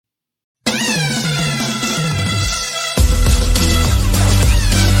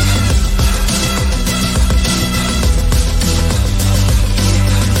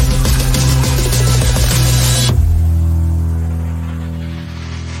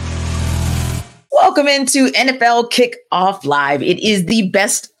Welcome into NFL Kickoff Live. It is the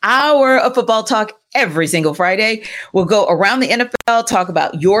best hour of football talk every single Friday. We'll go around the NFL, talk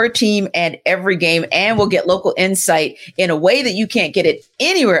about your team and every game, and we'll get local insight in a way that you can't get it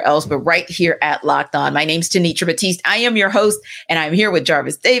anywhere else but right here at Locked On. My name's Tanitra Batiste. I am your host, and I'm here with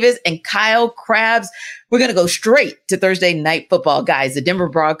Jarvis Davis and Kyle Krabs. We're going to go straight to Thursday Night Football, guys. The Denver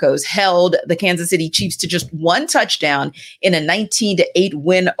Broncos held the Kansas City Chiefs to just one touchdown in a 19-8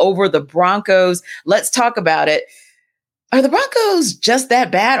 win over the Broncos. Let's talk about it. Are the Broncos just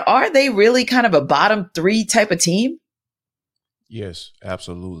that bad? Are they really kind of a bottom three type of team? Yes,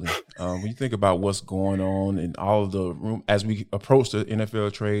 absolutely. When you think about what's going on in all of the room as we approach the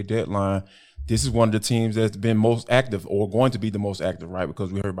NFL trade deadline, this is one of the teams that's been most active or going to be the most active, right?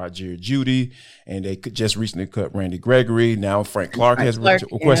 Because we heard about Jerry Jeudy, and they just recently cut Randy Gregory. Now Frank Clark has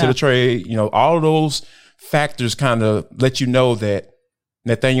requested a trade. You know, all of those factors kind of let you know that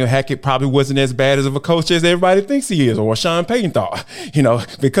Nathaniel Hackett probably wasn't as bad as of a coach as everybody thinks he is, or Sean Payton thought, you know,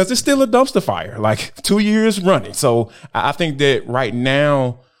 because it's still a dumpster fire, like 2 years running. So I think that right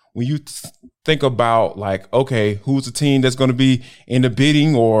now, when you think about like, okay, who's the team that's going to be in the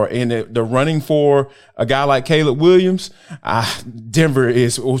bidding or in the running for a guy like Caleb Williams, Denver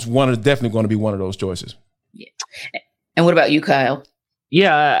definitely going to be one of those choices. Yeah. And what about you, Kyle?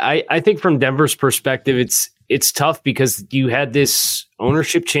 Yeah, I think from Denver's perspective, it's tough because you had this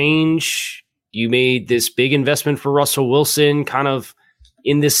ownership change. You made this big investment for Russell Wilson kind of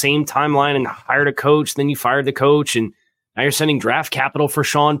in the same timeline and hired a coach. Then you fired the coach and now you're sending draft capital for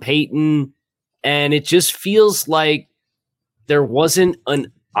Sean Payton. And it just feels like there wasn't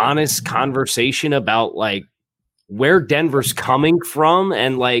an honest conversation about like where Denver's coming from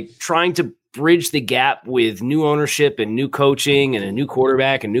and like trying to bridge the gap with new ownership and new coaching and a new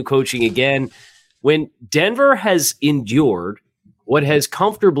quarterback and new coaching again. When Denver has endured what has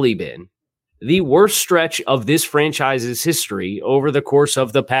comfortably been the worst stretch of this franchise's history over the course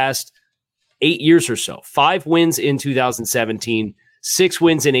of the past 8 years or so. 5 wins in 2017, 6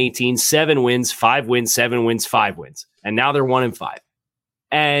 wins in 18, 7 wins, 5 wins, 7 wins, 5 wins. And now they're 1-5.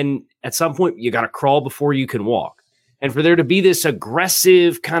 And at some point, you got to crawl before you can walk. And for there to be this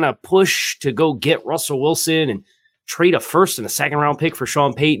aggressive kind of push to go get Russell Wilson and trade a first and a second round pick for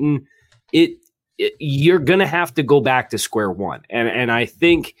Sean Payton, you're going to have to go back to square one. And I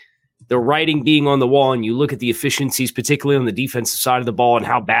think the writing being on the wall, and you look at the efficiencies, particularly on the defensive side of the ball and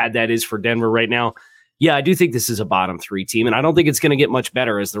how bad that is for Denver right now. Yeah, I do think this is a bottom 3 team, and I don't think it's going to get much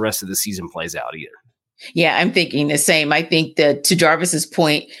better as the rest of the season plays out either. Yeah, I'm thinking the same. I think that to Jarvis's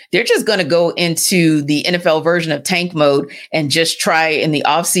point, they're just going to go into the NFL version of tank mode and just try in the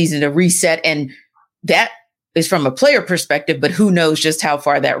offseason to reset. And that is from a player perspective, but who knows just how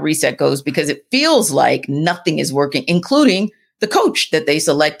far that reset goes, because it feels like nothing is working, including the coach that they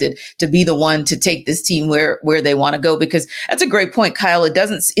selected to be the one to take this team where they want to go. Because that's a great point, Kyle.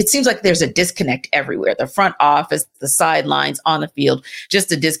 It seems like there's a disconnect everywhere. The front office, the sidelines, on the field,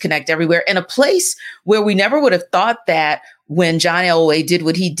 just a disconnect everywhere. And a place where we never would have thought that when John Elway did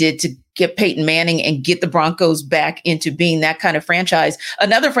what he did to get Peyton Manning and get the Broncos back into being that kind of franchise,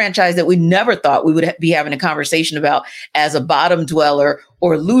 another franchise that we never thought we would be having a conversation about as a bottom dweller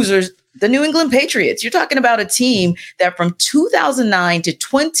or losers, the New England Patriots. You're talking about a team that from 2009 to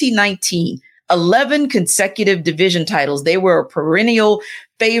 2019, 11 consecutive division titles. They were a perennial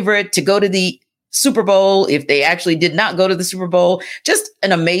favorite to go to the Super Bowl if they actually did not go to the Super Bowl. Just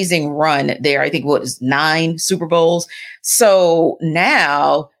an amazing run there. I think what is 9 Super Bowls. So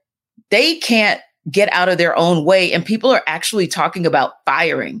now they can't get out of their own way. And people are actually talking about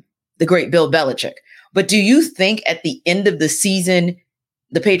firing the great Bill Belichick. But do you think at the end of the season,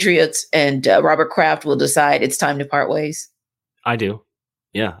 the Patriots and Robert Kraft will decide it's time to part ways? I do.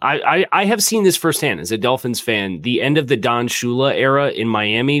 Yeah, I have seen this firsthand as a Dolphins fan. The end of the Don Shula era in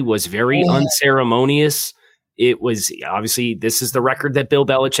Miami was very unceremonious. It was obviously, this is the record that Bill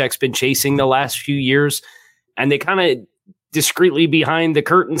Belichick's been chasing the last few years. And they kind of discreetly behind the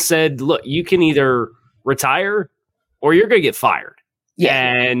curtain said, look, you can either retire or you're going to get fired. Yeah.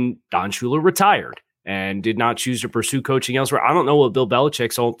 And Don Shula retired and did not choose to pursue coaching elsewhere. I don't know what Bill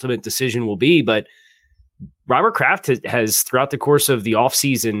Belichick's ultimate decision will be, but Robert Kraft has throughout the course of the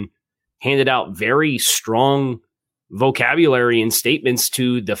offseason handed out very strong vocabulary and statements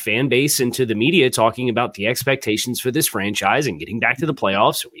to the fan base and to the media talking about the expectations for this franchise and getting back to the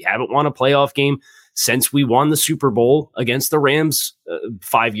playoffs. We haven't won a playoff game since we won the Super Bowl against the Rams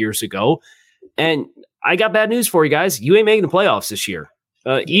 5 years ago. And I got bad news for you guys. You ain't making the playoffs this year.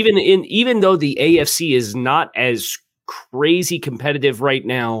 Even though the AFC is not as crazy competitive right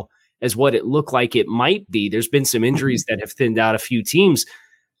now as what it looked like it might be, there's been some injuries that have thinned out a few teams.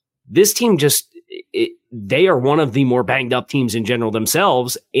 This team just, they are one of the more banged up teams in general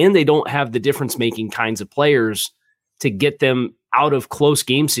themselves, and they don't have the difference making kinds of players to get them out of close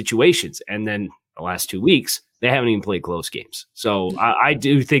game situations. And then the last 2 weeks, they haven't even played close games. So I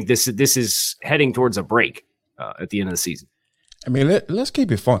do think this is heading towards a break at the end of the season. I mean, let's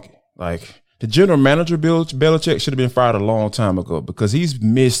keep it funky. Like, the general manager, Bill Belichick, should have been fired a long time ago because he's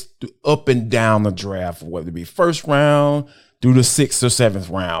missed up and down the draft, whether it be first round through the 6th or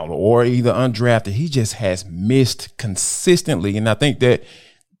 7th round or either undrafted. He just has missed consistently. And I think that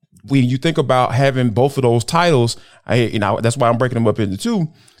when you think about having both of those titles, that's why I'm breaking them up into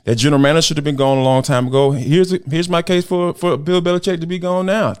two. That general manager should have been gone a long time ago. Here's my case for Bill Belichick to be gone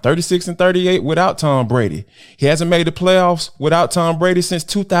now. 36-38 without Tom Brady. He hasn't made the playoffs without Tom Brady since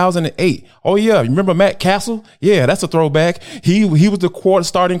 2008. Oh yeah, you remember Matt Castle? Yeah, that's a throwback. He was the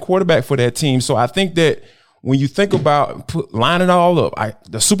starting quarterback for that team. So I think that when you think about lining it all up,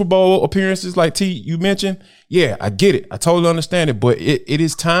 the Super Bowl appearances like T you mentioned, yeah, I get it. I totally understand it. But it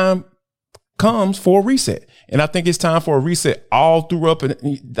is time comes for a reset. And I think it's time for a reset all throughout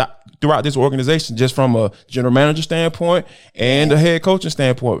this organization, just from a general manager standpoint and a head coaching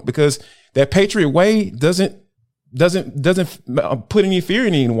standpoint, because that Patriot way doesn't put any fear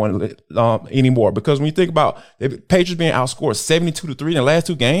in anyone anymore. Because when you think about the Patriots being outscored 72-3 in the last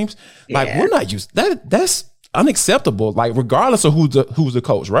 2 games, like we're not used that's unacceptable, like regardless of who's the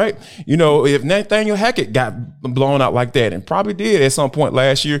coach, right? You know, if Nathaniel Hackett got blown out like that, and probably did at some point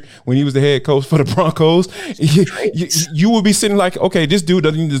last year when he was the head coach for the Broncos, you would be sitting like, okay, this dude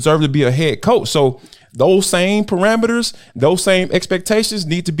doesn't even deserve to be a head coach. So those same parameters, those same expectations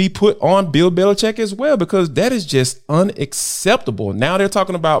need to be put on Bill Belichick as well, because that is just unacceptable. Now they're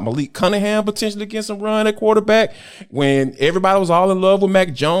talking about Malik Cunningham potentially getting some run at quarterback when everybody was all in love with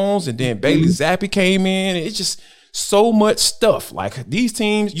Mac Jones, and then Bailey Zappi came in. It's just so much stuff. Like, these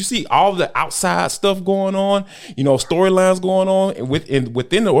teams, you see all the outside stuff going on, you know, storylines going on, and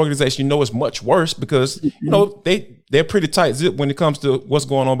within the organization, you know, it's much worse because, you know, they're pretty tight zip when it comes to what's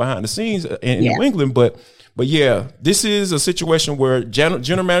going on behind the scenes in New England. But yeah, this is a situation where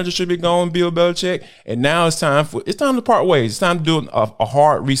general manager should be gone, Bill Belichick, and now it's time to part ways. It's time to do a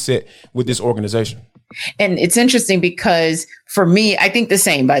hard reset with this organization. And it's interesting because for me, I think the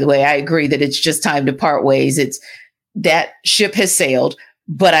same, by the way. I agree that it's just time to part ways. It's that ship has sailed.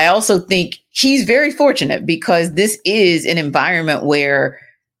 But I also think he's very fortunate because this is an environment where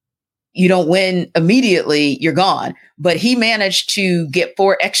you don't win immediately, you're gone. But he managed to get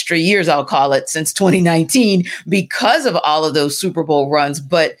 4 extra years, I'll call it, since 2019 because of all of those Super Bowl runs.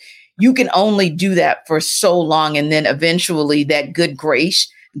 But you can only do that for so long. And then eventually that good grace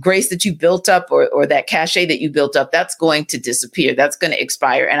that you built up or that cachet that you built up, that's going to disappear. That's going to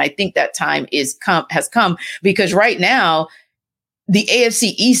expire. And I think that time has come because right now the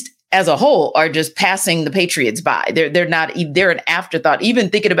AFC East as a whole are just passing the Patriots by. They're an afterthought. Even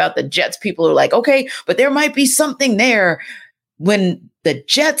thinking about the Jets, people are like, okay, but there might be something there. When the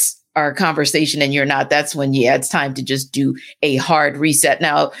Jets are a conversation and you're not, that's when, it's time to just do a hard reset.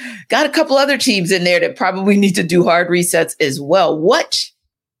 Now, got a couple other teams in there that probably need to do hard resets as well. What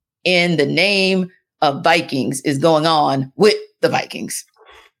in the name of Vikings is going on with the Vikings?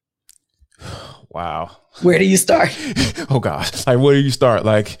 Wow. Where do you start? Oh gosh. Like, where do you start?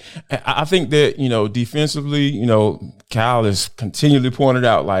 Like, I think that, you know, defensively, you know, Kyle has continually pointed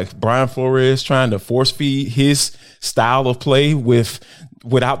out, like, Brian Flores trying to force feed his style of play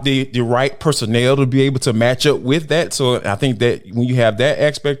without the right personnel to be able to match up with that. So I think that when you have that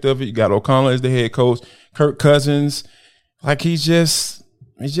aspect of it, you got O'Connell as the head coach, Kirk Cousins, like, he's just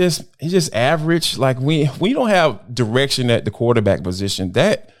average. Like, we don't have direction at the quarterback position.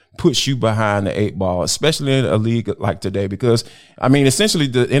 That puts you behind the 8 ball, especially in a league like today, because I mean, essentially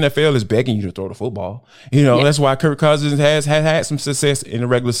the NFL is begging you to throw the football. You know, that's why Kirk Cousins has had some success in the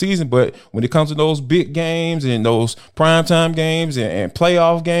regular season. But when it comes to those big games and those primetime games and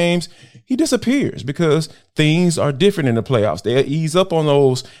playoff games, he disappears because things are different in the playoffs. They ease up on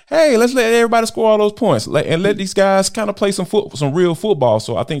those. Hey, let's let everybody score all those points and let these guys kind of play some real football.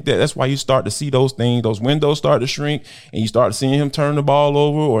 So I think that's why you start to see those things, those windows start to shrink, and you start seeing him turn the ball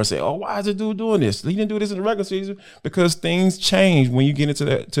over or say, "Oh, why is the dude doing this? He didn't do this in the regular season," because things change when you get into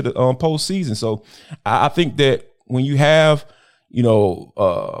the postseason. So I think that when you have, you know,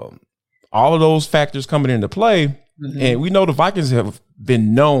 all of those factors coming into play. And we know the Vikings have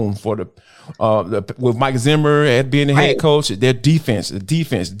been known for with Mike Zimmer as being the head coach, their defense.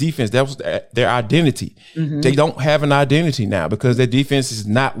 That was their identity. They don't have an identity now because their defense is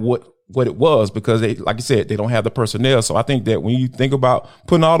not what it was, because they, like you said, they don't have the personnel. So I think that when you think about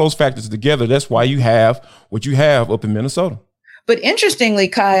putting all those factors together, that's why you have what you have up in Minnesota. But interestingly,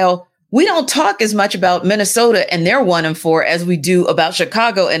 Kyle, we don't talk as much about Minnesota and they're 1-4 as we do about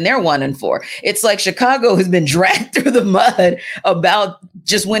Chicago and they're 1-4. It's like Chicago has been dragged through the mud about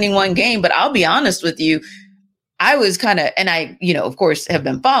just winning one game. But I'll be honest with you, I was kind of, and I, of course, have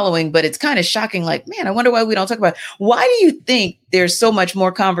been following, but it's kind of shocking. Like, man, I wonder why we don't talk about it. Why do you think there's so much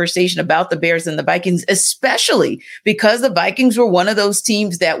more conversation about the Bears than the Vikings, especially because the Vikings were one of those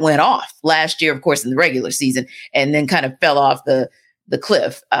teams that went off last year, of course, in the regular season, and then kind of fell off the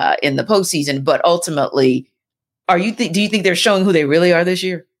cliff in the postseason. But ultimately, do you think they're showing who they really are this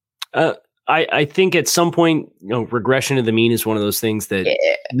year? I think at some point, regression to the mean is one of those things that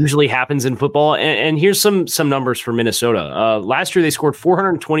usually happens in football. And here's some numbers for Minnesota. Last year, they scored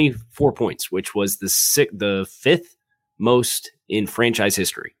 424 points, which was the fifth most in franchise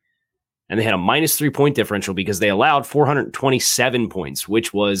history. And they had a minus 3-point differential because they allowed 427 points,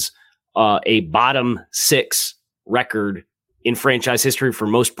 which was a bottom 6 record in franchise history for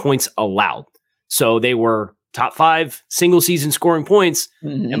most points allowed. So they were top 5 single season scoring points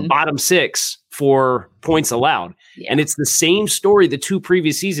and bottom 6 for points allowed. Yeah. And it's the same story the 2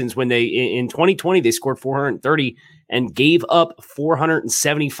 previous seasons when they, in 2020, they scored 430 and gave up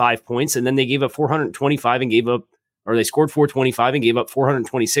 475 points. And then they gave up 425 and they scored 425 and gave up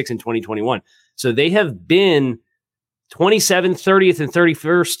 426 in 2021. So they have been 27th, 30th, and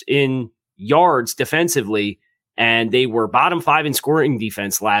 31st in yards defensively. And they were bottom 5 in scoring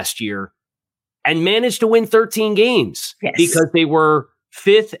defense last year and managed to win 13 games because they were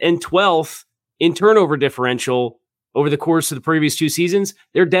 5th and 12th in turnover differential over the course of the previous 2 seasons.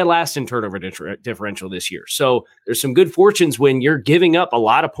 They're dead last in turnover differential this year. So there's some good fortunes when you're giving up a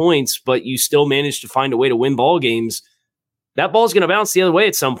lot of points, but you still manage to find a way to win ball games. That ball's going to bounce the other way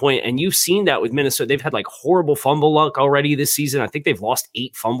at some point, and you've seen that with Minnesota. They've had like horrible fumble luck already this season. I think they've lost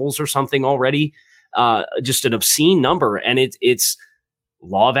 8 fumbles or something already. Just an obscene number, and it's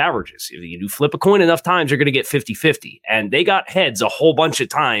law of averages. If you flip a coin enough times, you're going to get 50-50. And they got heads a whole bunch of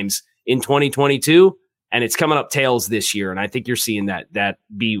times in 2022, and it's coming up tails this year. And I think you're seeing that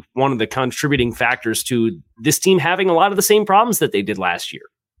be one of the contributing factors to this team having a lot of the same problems that they did last year.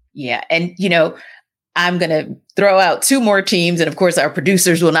 Yeah. And, I'm going to throw out 2 more teams. And of course, our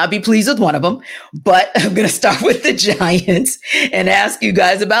producers will not be pleased with one of them, but I'm going to start with the Giants and ask you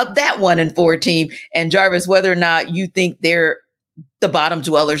guys about that 1-4 team. And Jarvis, whether or not you think they're the bottom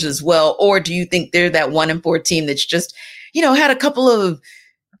dwellers as well, or do you think they're that 1-4 team that's just, had a couple of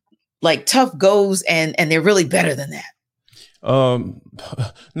like tough goes and they're really better than that?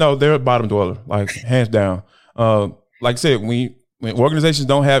 No, they're a bottom dweller, like hands down. Like I said, when organizations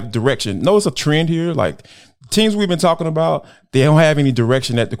don't have direction, notice a trend here. Like teams we've been talking about, they don't have any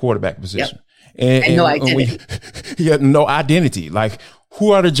direction at the quarterback position. Yep. And no identity. No identity. Like,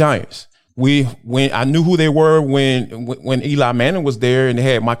 who are the Giants? When I knew who they were when Eli Manning was there, and they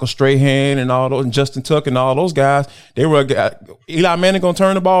had Michael Strahan and all those, and Justin Tuck and all those guys. They were Eli Manning gonna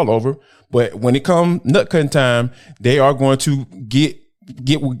turn the ball over, but when it comes nut cutting time, they are going to get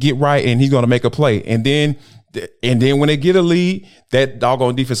right, and he's gonna make a play, and then when they get a lead, that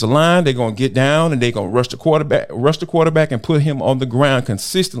doggone defensive line, they're going to get down and they're going to rush the quarterback and put him on the ground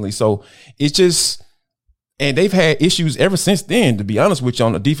consistently. So it's just, and they've had issues ever since then, to be honest with you,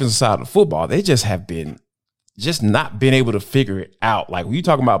 on the defensive side of football. They just have not been able to figure it out. Like, when you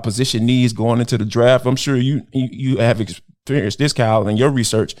talking about position needs going into the draft, I'm sure you have experienced this, Kyle, in your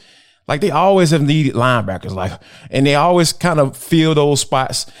research. Like, they always have needed linebackers, and they always kind of fill those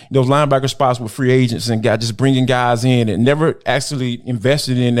spots, those linebacker spots with free agents and just bringing guys in, and never actually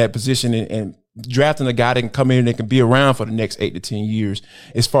invested in that position and drafting a guy that can come in and that can be around for the next 8 to 10 years,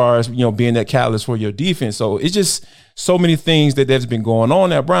 as far as, being that catalyst for your defense. So it's just so many things that's been going on.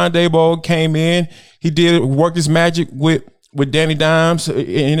 Now, Brian Daboll came in, he did work his magic with Danny Dimes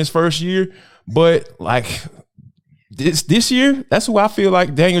in his first year, but like, This year, that's who I feel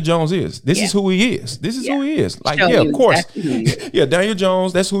like Daniel Jones is. This is who he is. This is who he is. Like, of course. Yeah, Daniel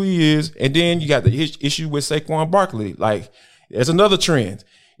Jones, that's who he is. And then you got the issue with Saquon Barkley. Like, there's another trend.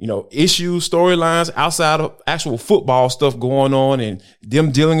 Issues, storylines outside of actual football stuff going on, and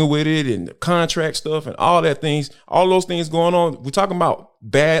them dealing with it, and the contract stuff and all those things going on. We're talking about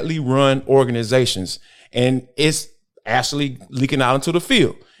badly run organizations, and it's actually leaking out into the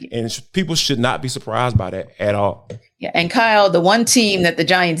field. And people should not be surprised by that at all. Yeah. And Kyle, the one team that the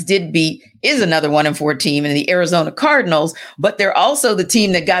Giants did beat is another 1-4 team in the Arizona Cardinals, but they're also the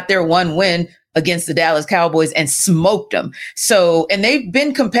team that got their one win against the Dallas Cowboys and smoked them. So, and they've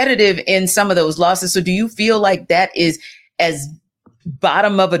been competitive in some of those losses. So do you feel like that is as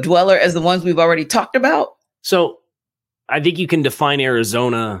bottom of a dweller as the ones we've already talked about? So I think you can define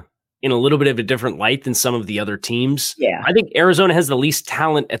Arizona in a little bit of a different light than some of the other teams. Yeah. I think Arizona has the least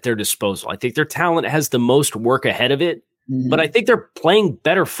talent at their disposal. I think their talent has the most work ahead of it, but I think they're playing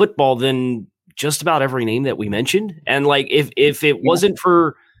better football than just about every name that we mentioned. And like, if it wasn't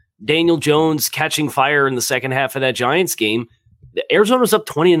for Daniel Jones catching fire in the second half of that Giants game, Arizona was up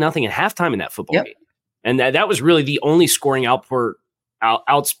 20-0 at halftime in that football game. And that was really the only scoring outburst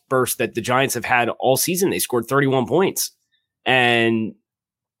that the Giants have had all season. They scored 31 points. And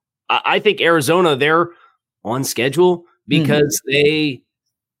I think Arizona, they're on schedule because they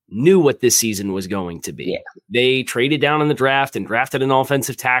knew what this season was going to be. Yeah. They traded down in the draft and drafted an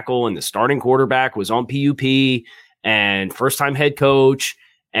offensive tackle, and the starting quarterback was on PUP and first-time head coach,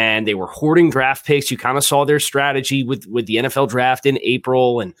 and they were hoarding draft picks. You kind of saw their strategy with the NFL draft in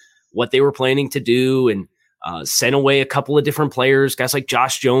April and what they were planning to do, and sent away a couple of different players. Guys like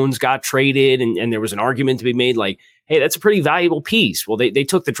Josh Jones got traded, and there was an argument to be made like, hey, that's a pretty valuable piece. Well, they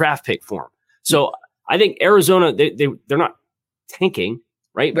took the draft pick for him. So I think Arizona, they're not tanking,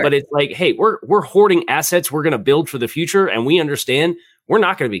 right? But it's like, hey, we're hoarding assets we're going to build for the future, and we understand we're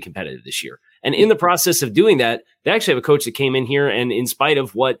not going to be competitive this year. And in the process of doing that, they actually have a coach that came in here, and in spite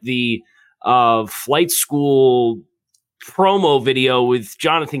of what the flight school promo video with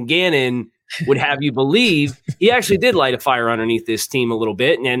Jonathan Gannon would have you believe, he actually did light a fire underneath this team a little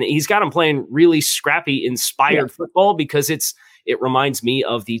bit. And he's got them playing really scrappy, inspired football, because it reminds me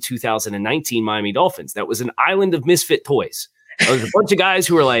of the 2019 Miami Dolphins. That was an island of misfit toys. There was a bunch of guys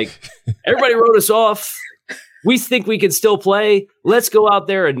who were like, everybody wrote us off. We think we can still play. Let's go out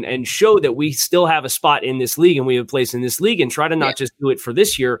there and show that we still have a spot in this league and we have a place in this league, and try to not just do it for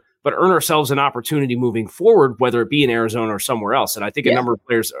this year, but earn ourselves an opportunity moving forward, whether it be in Arizona or somewhere else. And I think a number of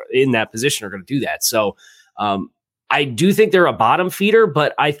players in that position are going to do that. So I do think they're a bottom feeder,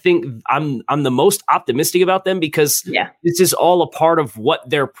 but I think I'm the most optimistic about them because this is all a part of what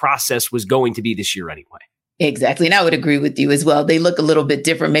their process was going to be this year anyway. Exactly. And I would agree with you as well. They look a little bit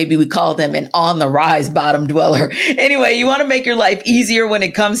different. Maybe we call them an on the rise bottom dweller. Anyway, you want to make your life easier when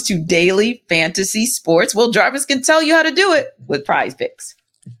it comes to daily fantasy sports? Well, Jarvis can tell you how to do it with Prize Picks.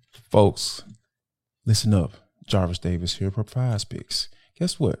 Folks, listen up. Jarvis Davis here for Prize Picks.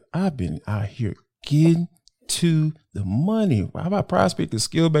 Guess what? I've been out here getting to the money. How about Prize Picks, the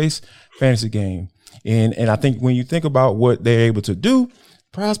skill-based fantasy game? And I think when you think about what they're able to do,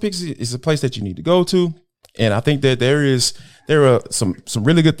 Prize Picks is a place that you need to go to. And I think that there are some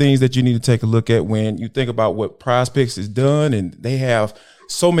really good things that you need to take a look at when you think about what Prize Picks has done. And they have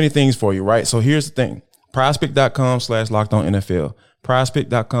so many things for you, right? So here's the thing. PrizePick.com/LockedOnNFL.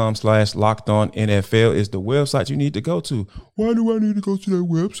 PrizePick.com/LockedOnNFL is the website you need to go to. Why do I need to go to that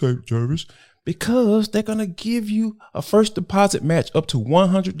website, Jarvis? Because they're going to give you a first deposit match up to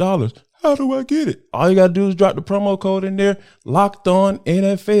 $100. How do I get it? All you got to do is drop the promo code in there,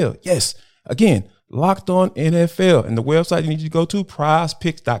 LockedOnNFL. Yes, again, Locked On NFL, and the website you need to go to,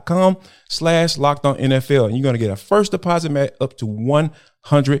 prizepicks.com/LockedOnNFL, and you're going to get a first deposit match up to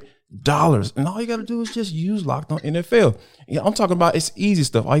 $100. And all you got to do is just use Locked On NFL. I'm talking about it's easy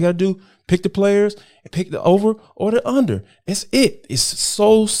stuff. All you got to do, pick the players, and pick the over or the under. It's it. It's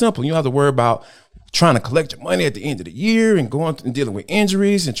so simple. You don't have to worry about trying to collect your money at the end of the year and going and dealing with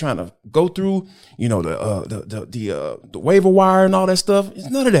injuries and trying to go through, the waiver wire and all that stuff. It's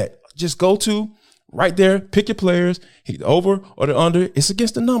none of that. Just go to right there, pick your players, hit the over or the under. It's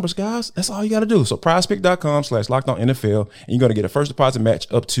against the numbers, guys. That's all you got to do. So PrizePick.com/LockedOnNFL, and you're going to get a first deposit match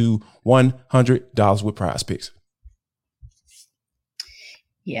up to $100 with Prize Picks.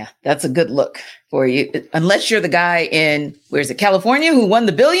 Yeah, that's a good look for you. Unless you're the guy in, California who won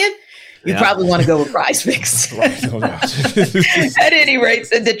the billion? You probably want to go with Prize Picks. At any rate,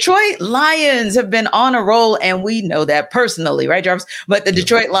 the Detroit Lions have been on a roll, and we know that personally, right, Jarvis? But the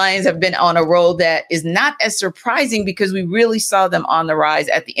Detroit Lions have been on a roll that is not as surprising because we really saw them on the rise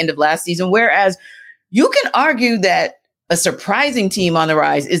at the end of last season, whereas you can argue that a surprising team on the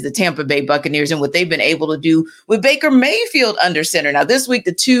rise is the Tampa Bay Buccaneers and what they've been able to do with Baker Mayfield under center. Now, this week,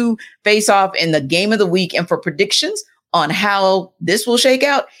 the two face off in the game of the week, and for predictions on how this will shake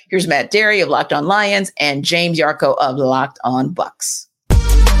out, here's Matt Derry of Locked On Lions and James Yarko of Locked On Bucs.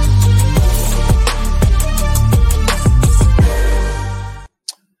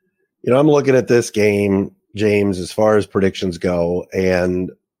 I'm looking at this game, James, as far as predictions go,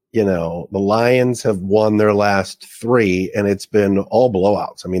 and, the Lions have won their last three, and it's been all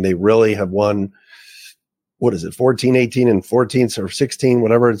blowouts. I mean, they really have won, 14, 18, and 14 or 16,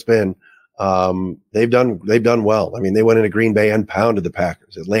 whatever it's been. They've done well. I mean, they went into Green Bay and pounded the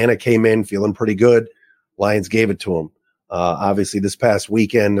Packers. Atlanta came in feeling pretty good. Lions gave it to them. Obviously, this past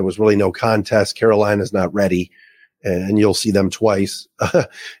weekend, there was really no contest. Carolina's not ready. and you'll see them twice,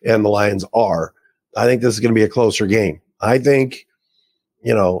 and the Lions are. I think this is going to be a closer game. I think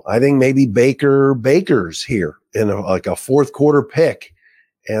maybe Baker's here in like a fourth quarter pick,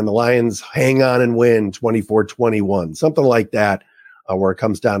 and the Lions hang on and win 24-21, something like that, where it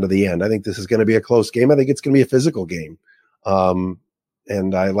comes down to the end. I think this is going to be a close game. I think it's going to be a physical game.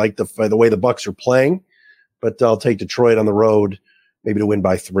 And I like the way the Bucs are playing, but I'll take Detroit on the road, maybe to win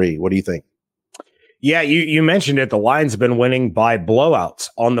by 3. What do you think? Yeah, you mentioned it. The Lions have been winning by blowouts.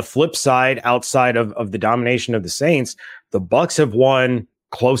 On the flip side, outside of the domination of the Saints, the Bucs have won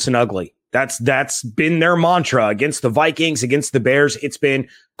close and ugly. That's been their mantra against the Vikings, against the Bears. It's been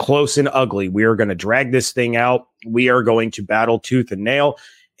close and ugly. We are going to drag this thing out. We are going to battle tooth and nail.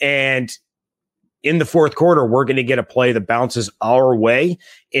 And in the fourth quarter, we're going to get a play that bounces our way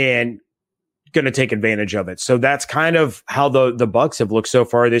and going to take advantage of it. So that's kind of how the Bucs have looked so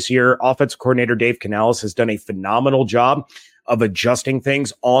far this year. Offensive coordinator Dave Canales has done a phenomenal job of adjusting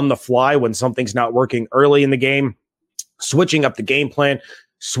things on the fly when something's not working early in the game, switching up the game plan,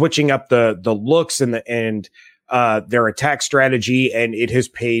 switching up the looks and their attack strategy, and it has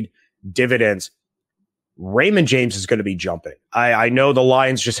paid dividends. Raymond James is going to be jumping. I know the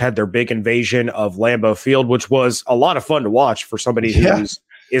Lions just had their big invasion of Lambeau Field, which was a lot of fun to watch for somebody who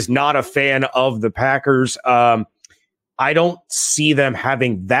is not a fan of the Packers. I don't see them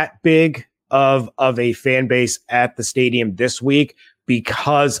having that big of a fan base at the stadium this week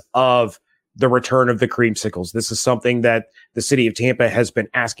because of the return of the creamsicles. This is something that the city of Tampa has been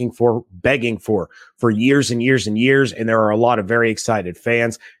asking for, begging for years and years and years. And there are a lot of very excited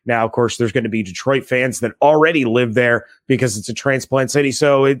fans. Now, of course, there's going to be Detroit fans that already live there because it's a transplant city.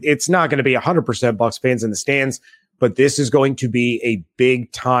 So it's not going to be 100% Bucs fans in the stands, but this is going to be a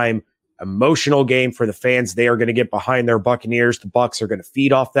big time emotional game for the fans. They are going to get behind their Buccaneers. The Bucs are going to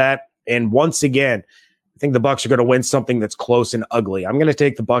feed off that. And once again, I think the Bucs are going to win something that's close and ugly. I'm going to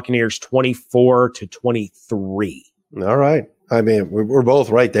take the Buccaneers 24-23. All right. I mean, we're both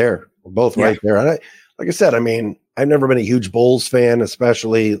right there. We're both right there. And like I said, I mean, I've never been a huge Bulls fan,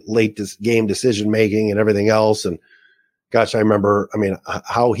 especially late game decision making and everything else. And gosh, I remember,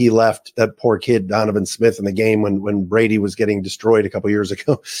 how he left that poor kid, Donovan Smith, in the game when Brady was getting destroyed a couple years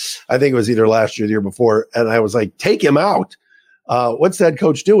ago. I think it was either last year or the year before. And I was like, take him out. What's that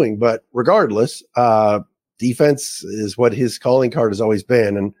coach doing? But regardless, defense is what his calling card has always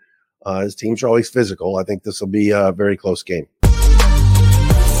been. And his teams are always physical. I think this will be a very close game.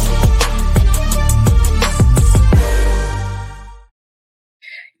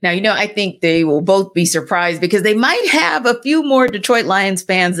 Now, I think they will both be surprised because they might have a few more Detroit Lions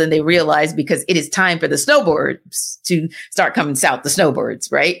fans than they realize because it is time for the snowbirds to start coming south, the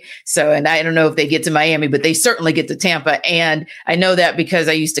snowbirds, right? So, and I don't know if they get to Miami, but they certainly get to Tampa. And I know that because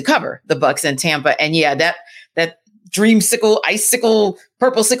I used to cover the Bucs in Tampa. And yeah, that dreamsicle, icicle,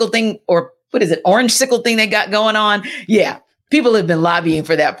 purple sickle thing, or what is it? Orange sickle thing they got going on. Yeah. People have been lobbying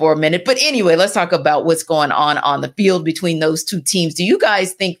for that for a minute. But anyway, let's talk about what's going on the field between those two teams. Do you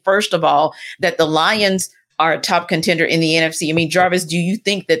guys think, first of all, that the Lions are a top contender in the NFC? I mean, Jarvis, do you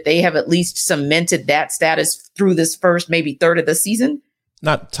think that they have at least cemented that status through this first, maybe third of the season?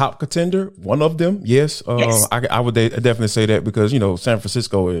 Not top contender, one of them, yes. Yes. I would definitely say that because, San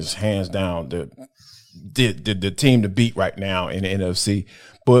Francisco is hands down the team to beat right now in the NFC.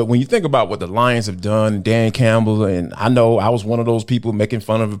 But when you think about what the Lions have done, Dan Campbell, and I know I was one of those people making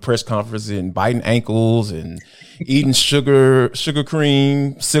fun of a press conference and biting ankles and eating sugar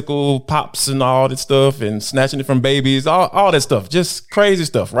cream, sickle pops and all that stuff and snatching it from babies, all that stuff, just crazy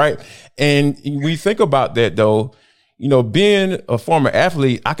stuff, right? And when you think about that, though, being a former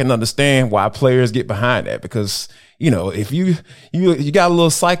athlete, I can understand why players get behind that because, if you got a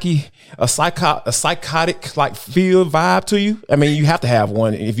little psychotic like feel vibe to you. I mean, you have to have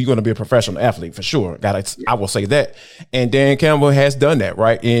one if you're going to be a professional athlete for sure. I will say that. And Dan Campbell has done that,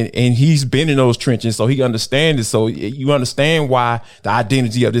 right? And he's been in those trenches, so he understands it. So you understand why the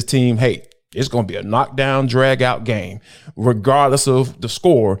identity of this team, hey, it's going to be a knockdown, drag out game, regardless of the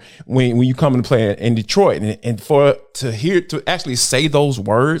score when you come and play in Detroit. And to actually say those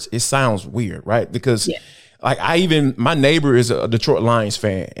words, it sounds weird, right? Because my neighbor is a Detroit Lions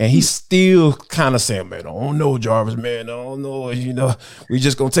fan, and he's still kind of saying, man, I don't know, Jarvis, man, I don't know. We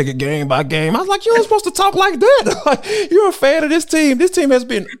just going to take it game by game. I was like, you're supposed to talk like that. Like, you're a fan of this team. This team has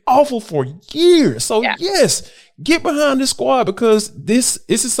been awful for years. So, yes, get behind this squad because this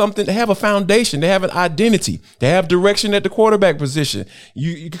is something to have a foundation. They have an identity. They have direction at the quarterback position.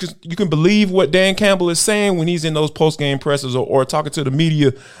 You can believe what Dan Campbell is saying when he's in those post-game pressers or talking to the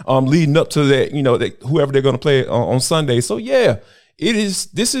media leading up to that, whoever they're going to play on Sunday. So, yeah,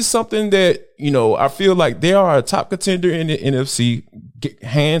 this is something that, I feel like they are a top contender in the NFC,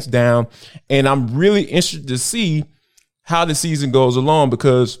 hands down. And I'm really interested to see how the season goes along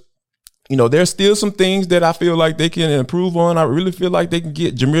because, there's still some things that I feel like they can improve on. I really feel like they can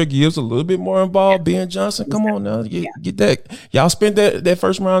get Jahmyr Gibbs a little bit more involved. Ben Johnson, come on now, get that. Y'all spent that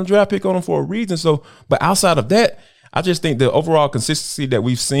first round draft pick on him for a reason. So, but outside of that, I just think the overall consistency that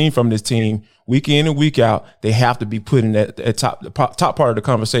we've seen from this team week in and week out, they have to be put in that top part of the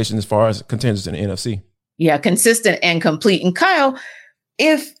conversation as far as contenders in the NFC. Yeah, consistent and complete. And Kyle,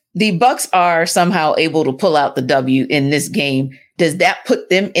 if the Bucs are somehow able to pull out the W in this game, does that put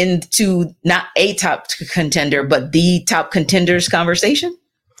them into not a top contender, but the top contenders conversation?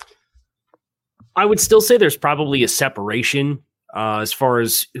 I would still say there's probably a separation as far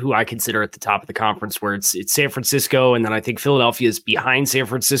as who I consider at the top of the conference, where it's San Francisco, and then I think Philadelphia is behind San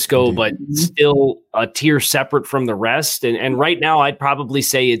Francisco, but still a tier separate from the rest. And right now, I'd probably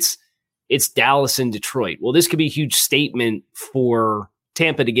say it's Dallas and Detroit. Well, this could be a huge statement for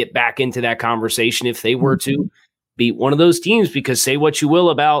Tampa to get back into that conversation if they were to beat one of those teams, because say what you will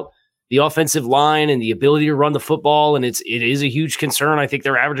about the offensive line and the ability to run the football, and it is a huge concern. I think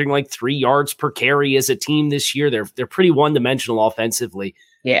they're averaging like 3 yards per carry as a team this year. They're pretty one-dimensional offensively.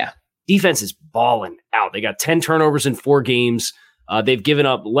 Yeah. Defense is balling out. They got 10 turnovers in 4 games. They've given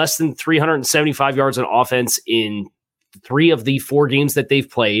up less than 375 yards on offense in 3 of the 4 games that they've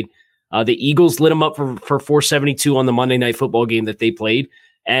played. The Eagles lit them up for 472 on the Monday Night Football game that they played.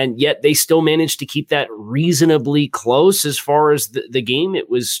 And yet they still managed to keep that reasonably close as far as the game. It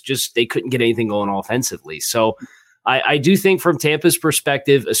was just they couldn't get anything going offensively. So I do think from Tampa's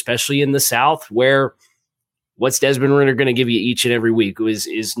perspective, especially in the South, where what's Desmond Ridder going to give you each and every week?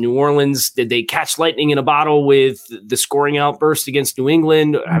 Is New Orleans, did they catch lightning in a bottle with the scoring outburst against New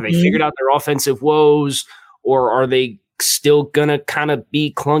England? Have they figured out their offensive woes? Or are they still going to kind of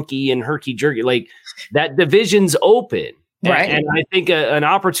be clunky and herky-jerky? Like, that division's open. Right. And I think an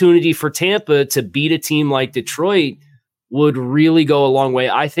opportunity for Tampa to beat a team like Detroit would really go a long way.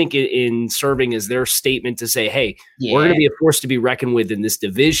 I think in serving as their statement to say, hey, we're going to be a force to be reckoned with in this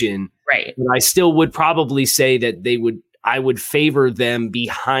division. Right. But I still would probably say that I would favor them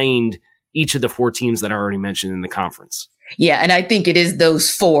behind each of the 4 teams that I already mentioned in the conference. Yeah. And I think it is those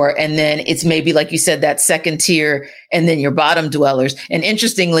 4. And then it's maybe, like you said, that second tier and then your bottom dwellers. And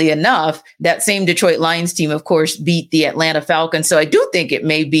interestingly enough, that same Detroit Lions team, of course, beat the Atlanta Falcons. So I do think it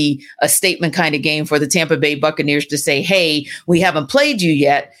may be a statement kind of game for the Tampa Bay Buccaneers to say, hey, we haven't played you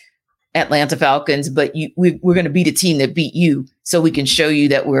yet, Atlanta Falcons, but we're going to beat a team that beat you. So we can show you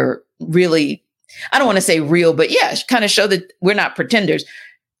that we're really, I don't want to say real, but yeah, kind of show that we're not pretenders.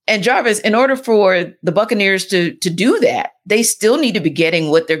 And Jarvis, in order for the Buccaneers to do that, they still need to be getting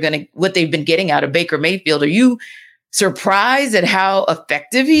what they've been getting out of Baker Mayfield. Are you surprised at how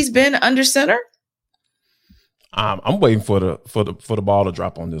effective he's been under center? I'm waiting for the ball to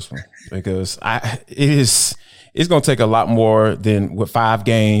drop on this one because it's going to take a lot more than 4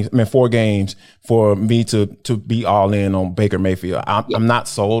 games for me to be all in on Baker Mayfield. I'm not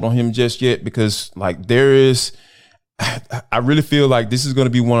sold on him just yet because I really feel like this is going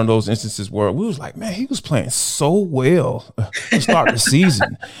to be one of those instances where we was like, man, he was playing so well to start the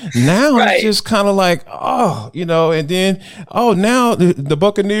season. Now it's just kind of like, and then, now the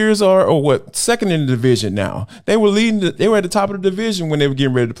Buccaneers are second in the division now. They were they were at the top of the division when they were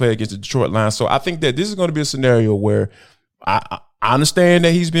getting ready to play against the Detroit Lions. So I think that this is going to be a scenario where I understand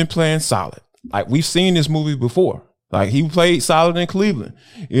that he's been playing solid. Like, we've seen this movie before. Like, he played solid in Cleveland,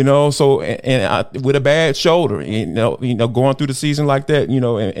 so and with a bad shoulder, going through the season like that,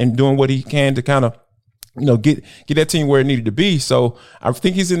 and doing what he can to kind of, get that team where it needed to be. So I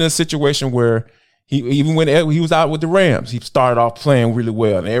think he's in a situation where even when he was out with the Rams, he started off playing really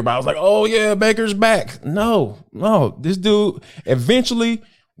well, and everybody was like, "Oh yeah, Baker's back." No, this dude eventually,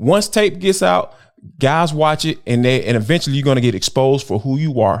 once tape gets out, guys watch it, and eventually you're going to get exposed for who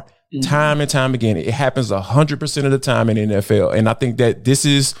you are. Time and time again. It happens 100% of the time in the NFL. And I think that this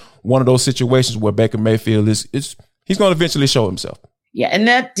is one of those situations where Baker Mayfield he's going to eventually show himself. Yeah. And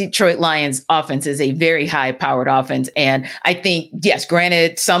that Detroit Lions offense is a very high powered offense. And I think, yes,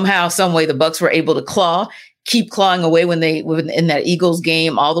 granted, somehow, some way the Bucs were able to keep clawing away when in that Eagles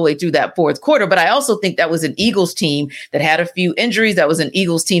game all the way through that 4th quarter. But I also think that was an Eagles team that had a few injuries. That was an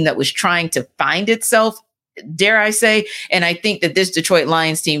Eagles team that was trying to find itself, dare I say. And I think that this Detroit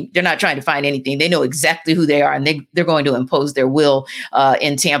Lions team, they're not trying to find anything. They know exactly who they are, and they're going to impose their will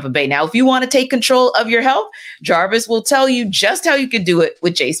in Tampa Bay. Now, if you want to take control of your health, Jarvis will tell you just how you can do it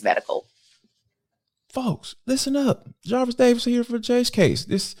with Jace Medical. Folks, listen up. Jarvis Davis here for Jace Case.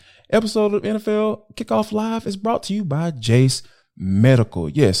 This episode of NFL Kickoff Live is brought to you by Jace Medical.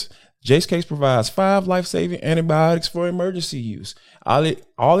 Yes, Jace Case provides 5 life-saving antibiotics for emergency use. All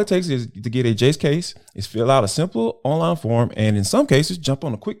it takes is to get a Jace Case is fill out a simple online form, and in some cases, jump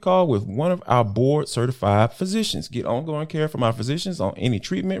on a quick call with one of our board-certified physicians. Get ongoing care from our physicians on any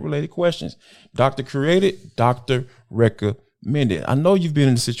treatment-related questions. Doctor created, doctor recommended. I know you've been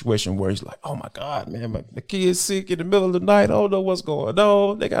in a situation where it's like, oh my God, man, the kid's sick in the middle of the night. I don't know what's going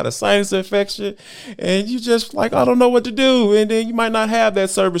on. They got a sinus infection, and you just like, I don't know what to do. And then you might not have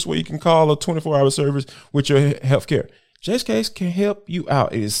that service where you can call a 24-hour service with your healthcare. Jace Case can help you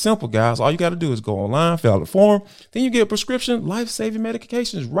out. It is simple, guys. All you got to do is go online, fill out a form, then you get a prescription, life-saving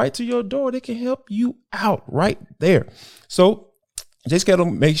medications right to your door. They can help you out right there. So just got to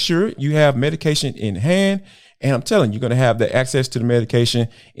make sure you have medication in hand. And I'm telling you, you're going to have the access to the medication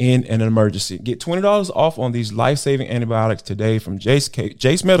in an emergency. Get $20 off on these life-saving antibiotics today from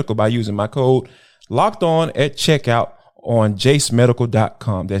Jace Medical by using my code LOCKEDON at checkout on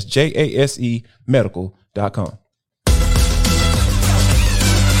jacemedical.com. That's JASE medical.com.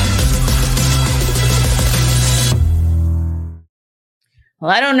 Well,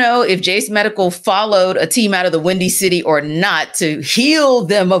 I don't know if Jace Medical followed a team out of the Windy City or not to heal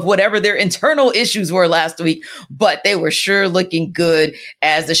them of whatever their internal issues were last week, but they were sure looking good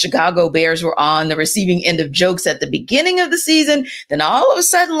as the Chicago Bears were on the receiving end of jokes at the beginning of the season. Then all of a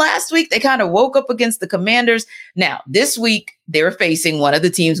sudden last week, they kind of woke up against the Commanders. Now, this week, they're facing one of the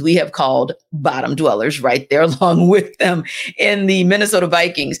teams we have called bottom dwellers right there along with them in the Minnesota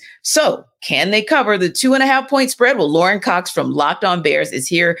Vikings. So can they cover the 2.5-point spread? Well, Lauren Cox from Locked On Bears is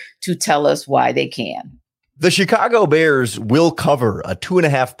here to tell us why they can. The Chicago Bears will cover a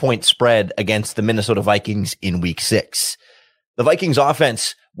 2.5-point spread against the Minnesota Vikings in week 6. The Vikings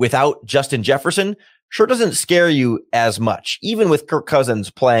offense without Justin Jefferson sure doesn't scare you as much, even with Kirk Cousins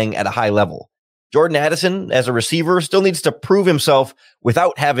playing at a high level. Jordan Addison, as a receiver, still needs to prove himself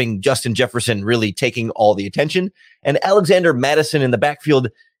without having Justin Jefferson really taking all the attention. And Alexander Mattison in the backfield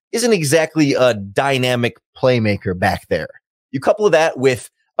isn't exactly a dynamic playmaker back there. You couple that with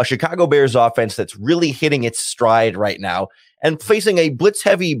a Chicago Bears offense that's really hitting its stride right now and facing a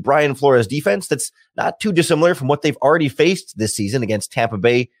blitz-heavy Brian Flores defense that's not too dissimilar from what they've already faced this season against Tampa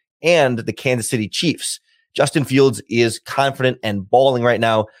Bay and the Kansas City Chiefs. Justin Fields is confident and balling right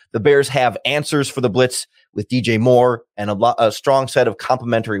now. The Bears have answers for the blitz with DJ Moore and a strong set of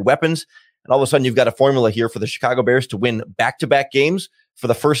complementary weapons. And all of a sudden, you've got a formula here for the Chicago Bears to win back-to-back games for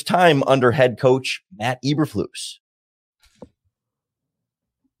the first time under head coach Matt Eberflus.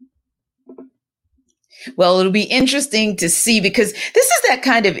 Well, it'll be interesting to see because this is that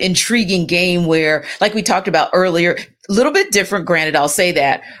kind of intriguing game where, like we talked about earlier, a little bit different, granted, I'll say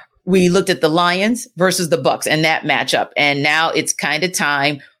that. We looked at the Lions versus the Bucs and that matchup. And now it's kind of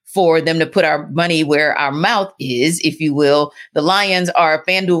time for them to put our money where our mouth is, if you will. The Lions are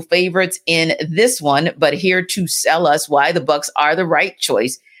FanDuel favorites in this one, but here to sell us why the Bucs are the right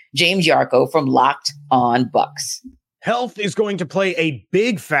choice, James Yarko from Locked On Bucs. Health is going to play a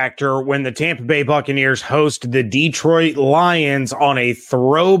big factor when the Tampa Bay Buccaneers host the Detroit Lions on a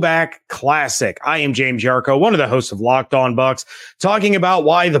throwback classic. I am James Yarko, one of the hosts of Locked On Bucs, talking about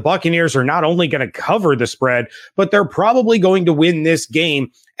why the Buccaneers are not only going to cover the spread, but they're probably going to win this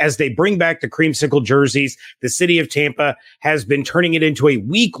game as they bring back the creamsicle jerseys. The city of Tampa has been turning it into a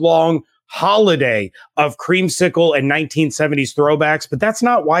week-long holiday of creamsicle and 1970s throwbacks, but that's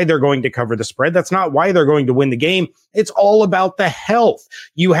not why they're going to cover the spread. That's not why they're going to win the game. It's all about the health.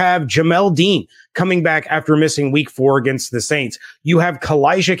 You have Jamel Dean coming back after missing week 4 against the Saints. You have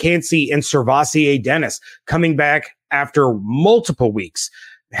Kalijah Kancey and Servassier Dennis coming back after multiple weeks,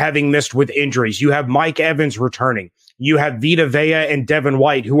 having missed with injuries. You have Mike Evans returning. You have Vita Vea and Devin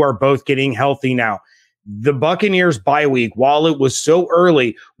White, who are both getting healthy now. The Buccaneers bye week, while it was so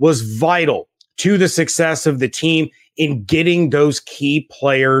early, was vital to the success of the team in getting those key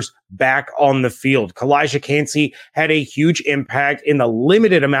players back on the field. Kalijah Kancey had a huge impact in the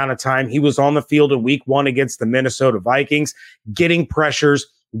limited amount of time he was on the field in week 1 against the Minnesota Vikings, getting pressures,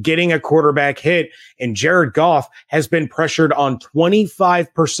 getting a quarterback hit, and Jared Goff has been pressured on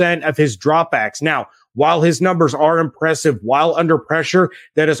 25% of his dropbacks. Now, while his numbers are impressive while under pressure,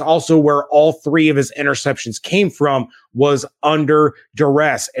 that is also where all 3 of his interceptions came from, was under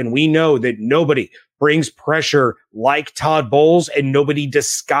duress. And we know that nobody brings pressure like Todd Bowles, and nobody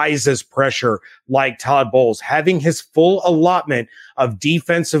disguises pressure like Todd Bowles. Having his full allotment of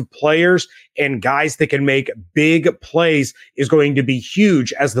defensive players and guys that can make big plays is going to be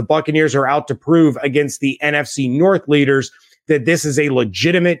huge as the Buccaneers are out to prove against the NFC North leaders that this is a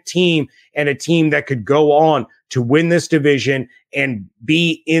legitimate team and a team that could go on to win this division and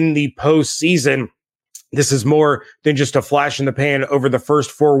be in the postseason. This is more than just a flash in the pan over the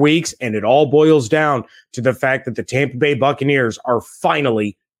first 4 weeks, and it all boils down to the fact that the Tampa Bay Buccaneers are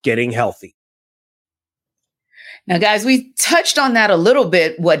finally getting healthy. Now, guys, we touched on that a little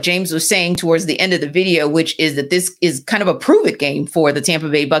bit, what James was saying towards the end of the video, which is that this is kind of a prove-it game for the Tampa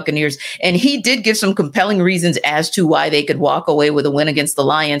Bay Buccaneers. And he did give some compelling reasons as to why they could walk away with a win against the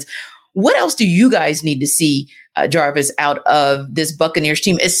Lions. What else do you guys need to see, Jarvis, out of this Buccaneers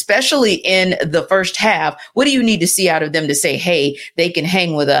team, especially in the first half? What do you need to see out of them to say, hey, they can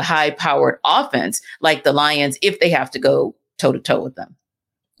hang with a high-powered offense like the Lions if they have to go toe-to-toe with them?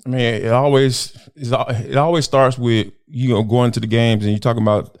 I mean, it always starts with, going to the games and you're talking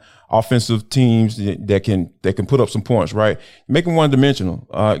about offensive teams that can put up some points, right? Make them one-dimensional.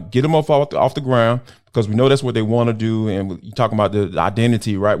 Get them off the ground, because we know that's what they want to do. And you talking about the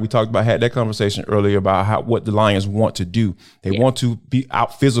identity, right? We had that conversation earlier about what the Lions want to do. They want to be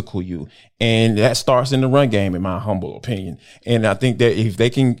out physical you, and that starts in the run game, in my humble opinion. And I think that if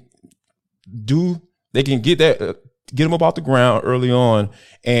they can get that. Get them up off the ground early on,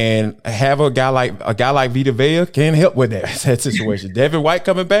 and have a guy like Vita Vea can help with that situation. Devin White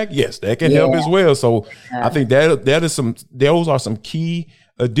coming back, yes, that can help as well. So I think those are some key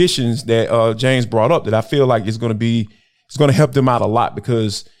additions that James brought up that I feel like it's going to help them out a lot,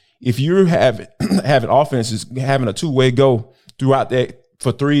 because if you're having offenses having a two-way go throughout that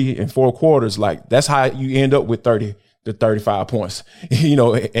for 3 and 4 quarters, like that's how you end up with 30 to 35 points,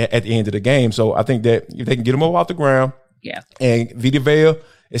 at the end of the game. So I think that if they can get him off the ground, and Vita Vea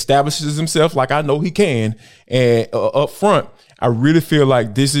establishes himself like I know he can, and up front, I really feel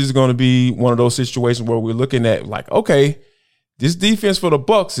like this is going to be one of those situations where we're looking at like, okay, this defense for the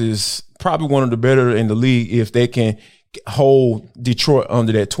Bucs is probably one of the better in the league if they can hold Detroit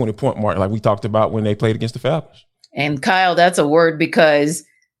under that 20-point mark, like we talked about when they played against the Falcons. And Kyle, that's a word, because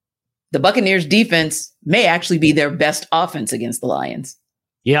the Buccaneers defense may actually be their best offense against the Lions.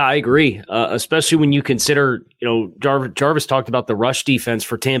 Yeah, I agree. Especially when you consider, Jarvis talked about the rush defense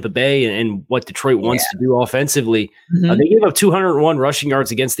for Tampa Bay and what Detroit wants to do offensively. Mm-hmm. They gave up 201 rushing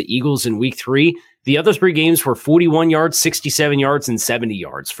yards against the Eagles in week 3. The other 3 games were 41 yards, 67 yards, and 70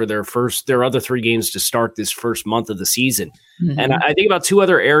 yards for their other 3 games to start this first month of the season. Mm-hmm. And I think about 2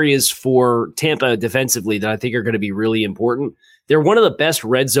 other areas for Tampa defensively that I think are going to be really important. They're one of the best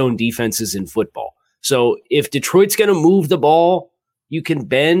red zone defenses in football. So if Detroit's going to move the ball, you can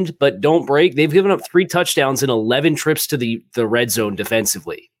bend, but don't break. They've given up 3 touchdowns in 11 trips to the red zone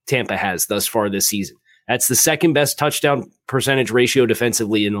defensively. Tampa has thus far this season. That's the second best touchdown percentage ratio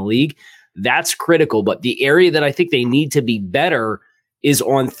defensively in the league. That's critical. But the area that I think they need to be better is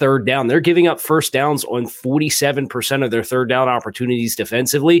on third down. They're giving up first downs on 47% of their third down opportunities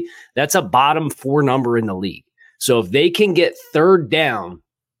defensively. That's a bottom 4 number in the league. So if they can get third down,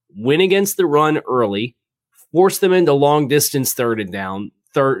 win against the run early, force them into long distance third down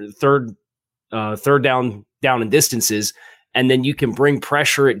and distances, and then you can bring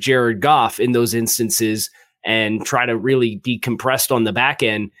pressure at Jared Goff in those instances and try to really be compressed on the back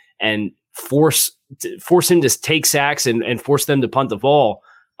end and force him to take sacks and force them to punt the ball.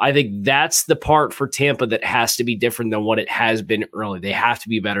 I think that's the part for Tampa that has to be different than what it has been early. They have to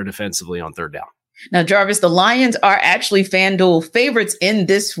be better defensively on third down. Now, Jarvis, the Lions are actually FanDuel favorites in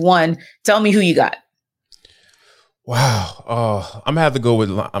this one. Tell me who you got. Wow, I'm gonna have to go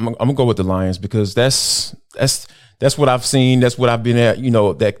with I'm gonna go with the Lions, because that's what I've seen. That's what I've been at.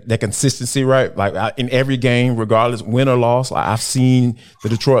 That consistency, right? Like in every game, regardless win or loss, I've seen the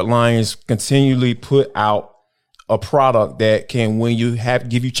Detroit Lions continually put out a product that can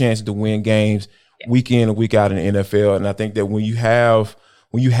give you chances to win games week in and week out in the NFL. And I think that when you have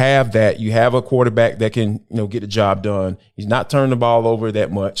that, you have a quarterback that can, get the job done. He's not turning the ball over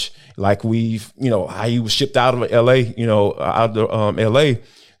that much. Like how he was shipped out of LA, out of LA.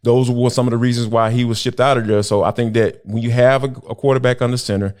 Those were some of the reasons why he was shipped out of there. So I think that when you have a quarterback under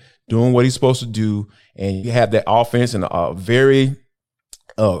center doing what he's supposed to do, and you have that offense and a very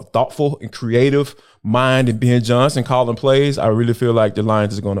thoughtful and creative mind in Ben Johnson calling plays, I really feel like the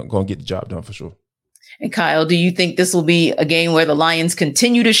Lions is going to get the job done for sure. And Kyle, do you think this will be a game where the Lions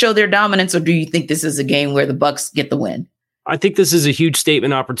continue to show their dominance, or do you think this is a game where the Bucs get the win? I think this is a huge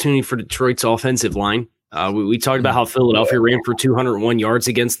statement opportunity for Detroit's offensive line. We talked about how Philadelphia ran for 201 yards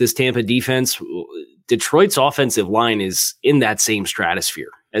against this Tampa defense. Detroit's offensive line is in that same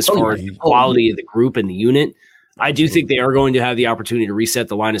stratosphere as far as the quality of the group and the unit. I do think they are going to have the opportunity to reset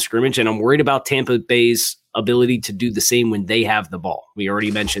the line of scrimmage, and I'm worried about Tampa Bay's ability to do the same when they have the ball. We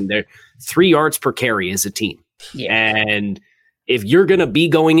already mentioned they're 3 yards per carry as a team. Yeah. And if you're going to be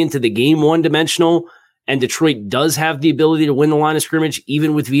going into the game one-dimensional, And Detroit does have the ability to win the line of scrimmage,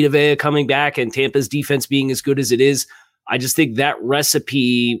 even with Vita Vea coming back and Tampa's defense being as good as it is. I just think that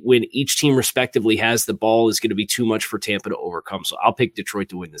recipe, when each team respectively has the ball, is going to be too much for Tampa to overcome. So I'll pick Detroit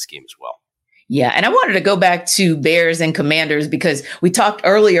to win this game as well. Yeah, and I wanted to go back to Bears and Commanders because we talked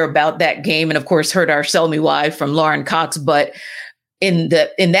earlier about that game and, of course, heard our Sell Me Why from Lauren Cox. But in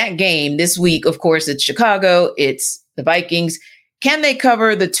that game this week, of course, it's Chicago, it's the Vikings. Can they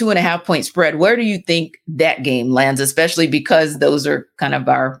cover the 2.5 point spread? Where do you think that game lands, especially because those are kind of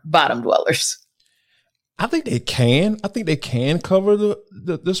our bottom dwellers? I think they can. I think they can cover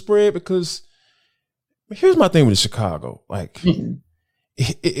the spread because here's my thing with Chicago. Like,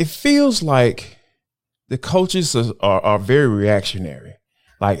 it feels like the coaches are very reactionary.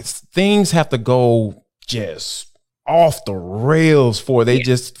 Like, things have to go just off the rails for them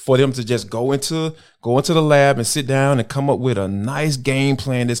to just go into the lab and sit down and come up with a nice game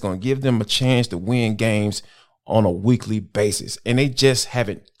plan that's going to give them a chance to win games on a weekly basis. And they just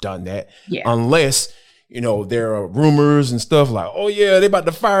haven't done that unless, there are rumors and stuff like, oh yeah, they about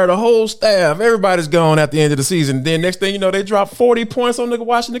to fire the whole staff. Everybody's gone at the end of the season. Then next thing you know, they drop 40 points on the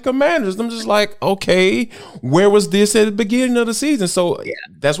Washington Commanders. I'm just like, okay, where was this at the beginning of the season? So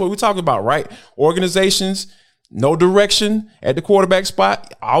that's what we're talking about, right? Organizations, no direction at the quarterback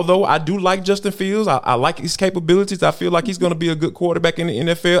spot. Although I do like Justin Fields. I like his capabilities. I feel like he's going to be a good quarterback in the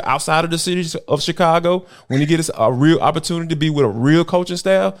NFL outside of the city of Chicago when he gets a real opportunity to be with a real coaching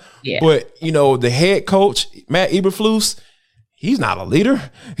staff. Yeah. But, the head coach, Matt Eberflus, he's not a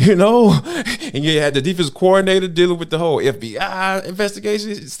leader, and you had the defensive coordinator dealing with the whole FBI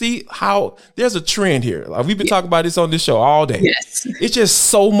investigation. See how there's a trend here. Like, we've been talking about this on this show all day. Yes. It's just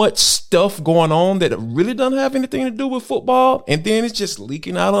so much stuff going on that it really doesn't have anything to do with football. And then it's just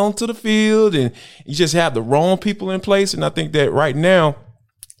leaking out onto the field and you just have the wrong people in place. And I think that right now,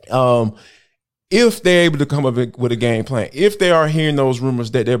 if they're able to come up with a game plan, if they are hearing those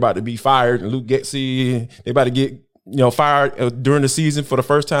rumors that they're about to be fired and Luke Getsy, they're about to get fired during the season for the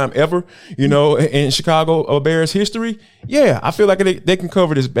first time ever, in Chicago Bears history. Yeah, I feel like they can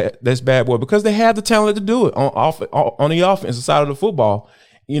cover this bad boy because they have the talent to do it on the offensive side of the football.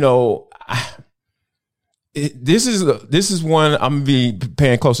 This is one I'm gonna be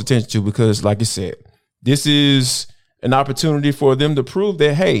paying close attention to because, like I said, this is an opportunity for them to prove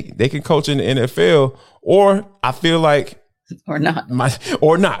that, hey, they can coach in the NFL, or I feel like or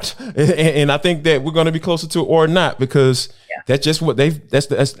not. And I think that we're going to be closer to or not because that's just what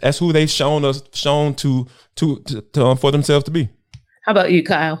that's who they've shown to for themselves to be. How about you,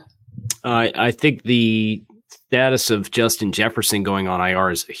 Kyle? I think the status of Justin Jefferson going on IR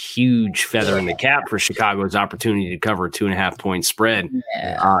is a huge feather in the cap for Chicago's opportunity to cover a 2.5 point spread.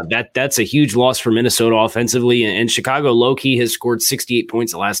 Yeah. That's a huge loss for Minnesota offensively, and Chicago low key has scored 68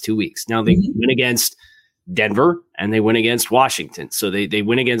 points the last 2 weeks. Now they went against Denver and they win against Washington. So they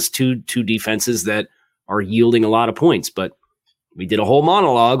win against two defenses that are yielding a lot of points. But we did a whole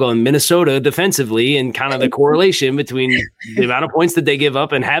monologue on Minnesota defensively and kind of the correlation between the amount of points that they give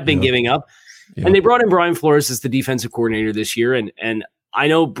up and have been giving up. Yeah. And they brought in Brian Flores as the defensive coordinator this year. And I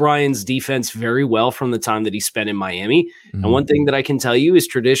know Brian's defense very well from the time that he spent in Miami. Mm-hmm. And one thing that I can tell you is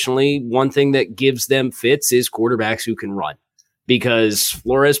traditionally one thing that gives them fits is quarterbacks who can run, because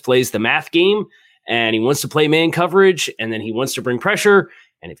Flores plays the math game. And he wants to play man coverage, and then he wants to bring pressure.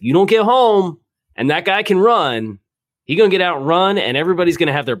 And if you don't get home and that guy can run, he's going to get out and run, and everybody's going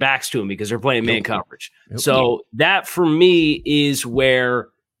to have their backs to him because they're playing man coverage. So that, for me, is where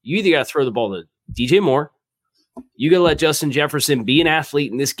you either got to throw the ball to DJ Moore, you got to let Justin Jefferson be an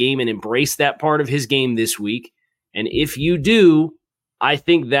athlete in this game and embrace that part of his game this week. And if you do, I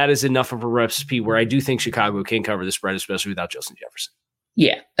think that is enough of a recipe where I do think Chicago can cover the spread, especially without Justin Jefferson.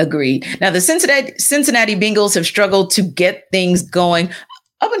 Yeah, agreed. Now, the Cincinnati Bengals have struggled to get things going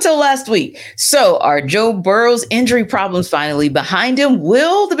up until last week. So are Joe Burrow's injury problems finally behind him?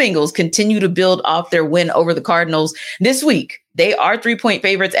 Will the Bengals continue to build off their win over the Cardinals this week? They are 3-point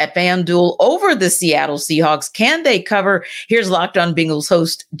favorites at FanDuel over the Seattle Seahawks. Can they cover? Here's Locked On Bengals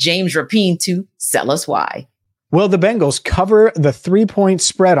host James Rapien to sell us why. Will the Bengals cover the 3-point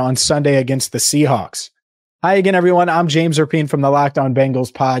spread on Sunday against the Seahawks? Hi again, everyone. I'm James Rapien from the Locked On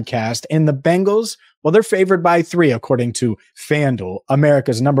Bengals podcast. And the Bengals, well, they're favored by 3, according to FanDuel,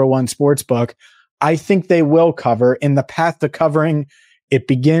 America's #1 sports book. I think they will cover. In the path to covering, it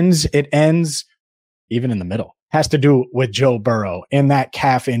begins, it ends, even in the middle. Has to do with Joe Burrow and that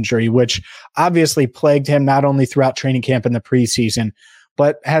calf injury, which obviously plagued him not only throughout training camp in the preseason,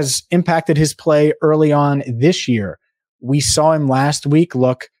 but has impacted his play early on this year. We saw him last week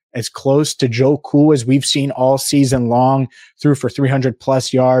look as close to Joe Cool as we've seen all season long, threw for 300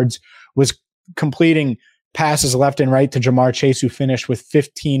 plus yards, was completing passes left and right to Jamar Chase, who finished with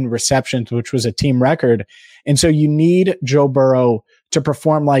 15 receptions, which was a team record. And so you need Joe Burrow to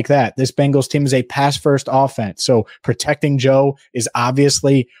perform like that. This Bengals team is a pass-first offense. So protecting Joe is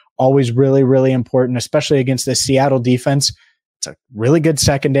obviously always really, really important, especially against the Seattle defense. It's a really good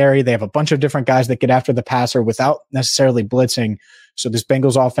secondary. They have a bunch of different guys that get after the passer without necessarily blitzing. So this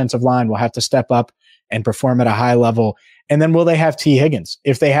Bengals offensive line will have to step up and perform at a high level. And then will they have T. Higgins?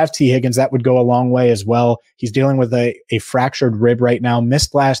 If they have T. Higgins, that would go a long way as well. He's dealing with a fractured rib right now,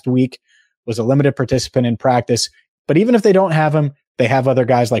 missed last week, was a limited participant in practice. But even if they don't have him, they have other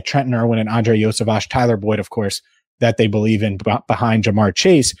guys like Trenton Irwin and Andre Yosavash, Tyler Boyd, of course, that they believe in behind Jamar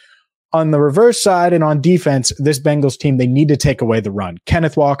Chase. On the reverse side and on defense, this Bengals team, they need to take away the run.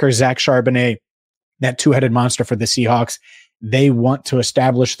 Kenneth Walker, Zach Charbonnet, that two-headed monster for the Seahawks, they want to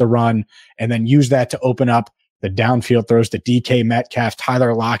establish the run and then use that to open up the downfield throws to DK Metcalf,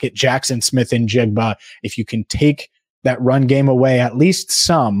 Tyler Lockett, Jackson Smith, and Jigba. If you can take that run game away, at least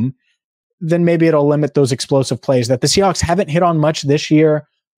some, then maybe it'll limit those explosive plays that the Seahawks haven't hit on much this year,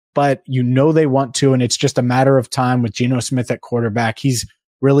 but you know they want to, and it's just a matter of time with Geno Smith at quarterback. He's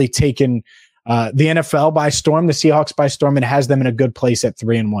really taken the NFL by storm, the Seahawks by storm, and has them in a good place at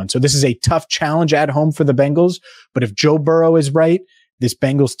 3-1. So this is a tough challenge at home for the Bengals, but if Joe Burrow is right, this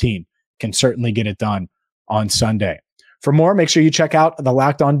Bengals team can certainly get it done on Sunday. For more, make sure you check out the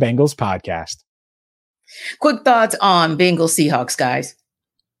Locked On Bengals podcast. Quick thoughts on Bengals Seahawks, guys.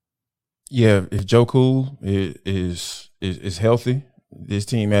 Yeah, if Joe Cool is healthy, this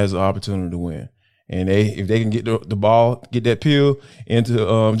team has an opportunity to win. And if they can get the ball, get that pill into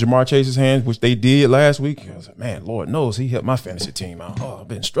Jamar Chase's hands, which they did last week, I was like, man, Lord knows he helped my fantasy team out. Oh, I've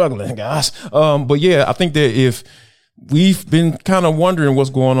been struggling, guys. But yeah, I think that if we've been kind of wondering what's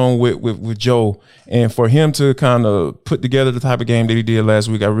going on with Joe, and for him to kind of put together the type of game that he did last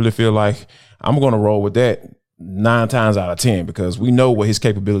week, I really feel like I'm going to roll with that 9 times out of 10 because we know what his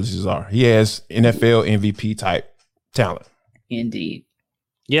capabilities are. He has NFL MVP type talent. Indeed.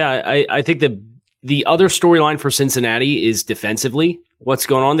 Yeah, I think the other storyline for Cincinnati is defensively. What's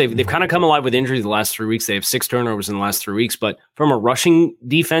going on? They've kind of come alive with injuries the last 3 weeks. They have 6 turnovers in the last 3 weeks. But from a rushing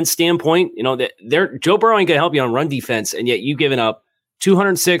defense standpoint, you know, Joe Burrow ain't going to help you on run defense, and yet you've given up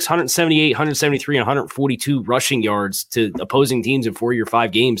 206, 178, 173, and 142 rushing yards to opposing teams in 4 of your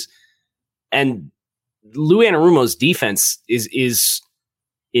 5 games. And Lou Anarumo's defense is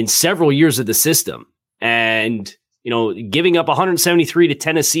in several years of the system. And, you know, giving up 173 to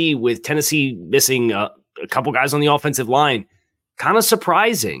Tennessee with Tennessee missing a couple guys on the offensive line, kind of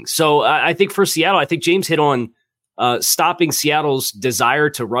surprising. So I think for Seattle, I think James hit on stopping Seattle's desire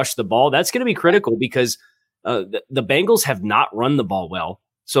to rush the ball. That's going to be critical because the Bengals have not run the ball well.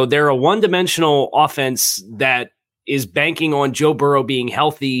 So they're a one-dimensional offense that is banking on Joe Burrow being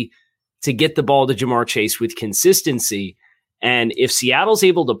healthy to get the ball to Jamar Chase with consistency. And if Seattle's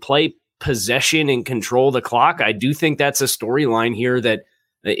able to play possession and control the clock, I do think that's a storyline here that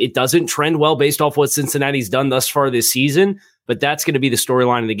it doesn't trend well based off what Cincinnati's done thus far this season, but that's going to be the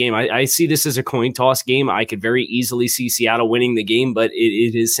storyline of the game. I see this as a coin toss game. I could very easily see Seattle winning the game, but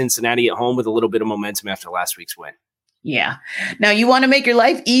it is Cincinnati at home with a little bit of momentum after last week's win. Yeah. Now, you want to make your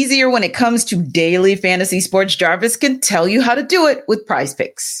life easier when it comes to daily fantasy sports. Jarvis can tell you how to do it with Prize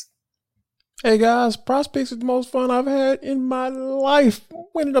Picks. Hey guys, Prize Picks is the most fun I've had in my life.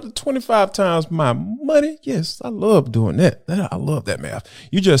 Winning up to 25 times my money. Yes, I love doing that. I love that math.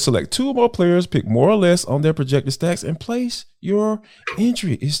 You just select 2 or more players, pick more or less on their projected stacks, and place your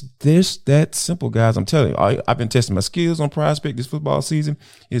entry. It's that simple, guys. I'm telling you, I've been testing my skills on Prize Pick this football season.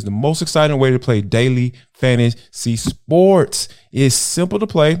 It's the most exciting way to play daily fantasy sports. It's simple to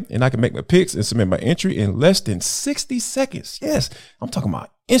play, and I can make my picks and submit my entry in less than 60 seconds. Yes, I'm talking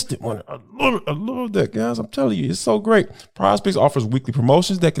about instant money. I love that, guys. I'm telling you, it's so great. Prize Picks offers weekly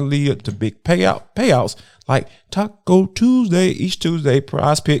promotions that can lead to big payouts like Taco Tuesday. Each Tuesday,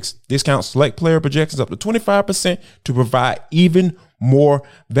 Prize Picks discounts select player projections up to 25% to provide even more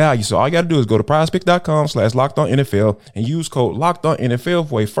value. So all you got to do is go to prizepicks.com/LockedOnNFL and use code LockedOnNFL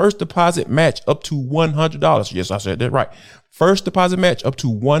for a first deposit match up to $100. Yes, I said that right. First deposit match up to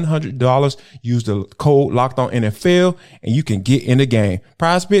 $100. Use the code LockedOnNFL and you can get in the game.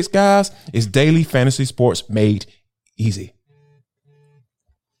 Prize Picks, guys, is daily fantasy sports made easy.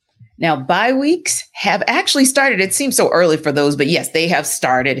 Now, bye weeks have actually started. It seems so early for those, but yes, they have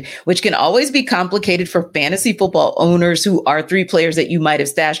started, which can always be complicated for fantasy football owners who are 3 players that you might have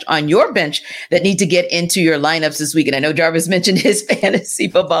stashed on your bench that need to get into your lineups this week. And I know Jarvis mentioned his fantasy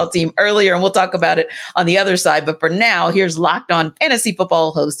football team earlier, and we'll talk about it on the other side. But for now, here's Locked On Fantasy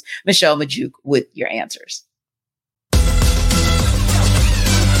Football host Michelle Majuk with your answers.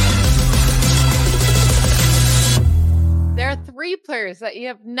 There are three players that you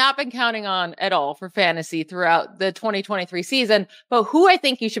have not been counting on at all for fantasy throughout the 2023 season, but who I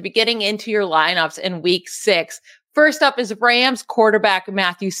think you should be getting into your lineups in week 6. First up is Rams quarterback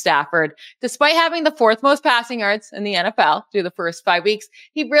Matthew Stafford. Despite having the 4th most passing yards in the NFL through the first 5 weeks,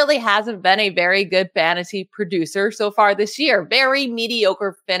 he really hasn't been a very good fantasy producer so far this year. Very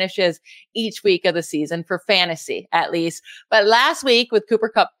mediocre finishes each week of the season for fantasy, at least. But last week, with Cooper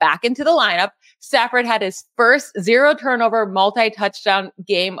Kupp back into the lineup, Stafford had his first 0-turnover multi-touchdown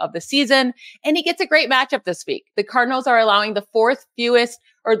game of the season, and he gets a great matchup this week. The Cardinals are allowing the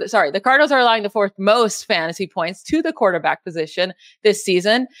Cardinals are allowing the 4th most fantasy points to the quarterback position this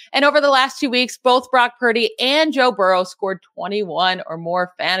season. And over the last 2 weeks, both Brock Purdy and Joe Burrow scored 21 or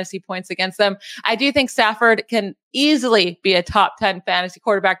more fantasy points against them. I do think Stafford can easily be a top 10 fantasy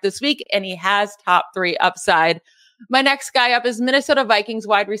quarterback this week, and he has top 3 upside. My next guy up is Minnesota Vikings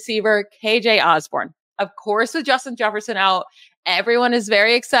wide receiver KJ Osborne. Of course, with Justin Jefferson out, everyone is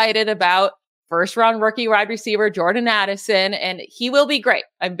very excited about first-round rookie wide receiver Jordan Addison, and he will be great.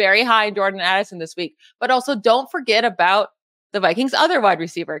 I'm very high in Jordan Addison this week. But also don't forget about the Vikings' other wide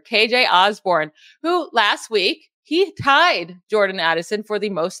receiver, KJ Osborne, who last week, he tied Jordan Addison for the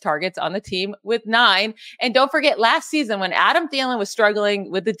most targets on the team with 9. And don't forget, last season when Adam Thielen was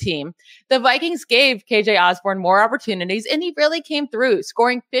struggling with the team, the Vikings gave KJ Osborne more opportunities, and he really came through,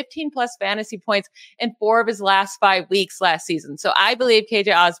 scoring 15-plus fantasy points in 4 of his last 5 weeks last season. So I believe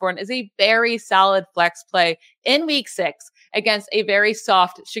KJ Osborne is a very solid flex play in week 6 against a very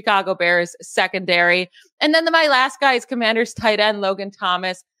soft Chicago Bears secondary. And then my last guy is Commanders tight end Logan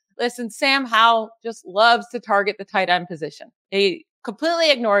Thomas. Listen, Sam Howell just loves to target the tight end position. He completely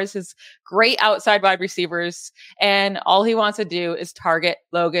ignores his great outside wide receivers, and all he wants to do is target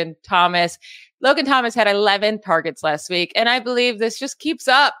Logan Thomas. Logan Thomas had 11 targets last week, and I believe this just keeps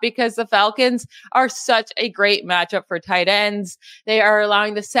up because the Falcons are such a great matchup for tight ends. They are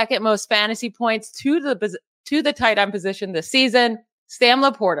allowing the 2nd most fantasy points to the tight end position this season. Sam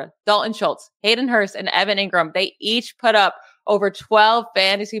Laporta, Dalton Schultz, Hayden Hurst, and Evan Ingram, they each put up over 12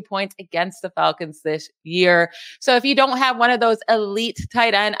 fantasy points against the Falcons this year. So if you don't have one of those elite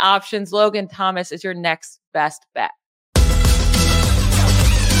tight end options, Logan Thomas is your next best bet.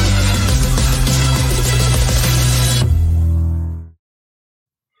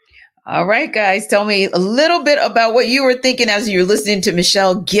 All right, guys, tell me a little bit about what you were thinking as you were listening to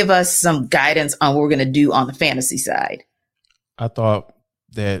Michelle give us some guidance on what we're going to do on the fantasy side. I thought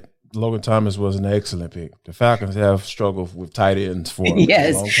that Logan Thomas was an excellent pick. The Falcons have struggled with tight ends for a long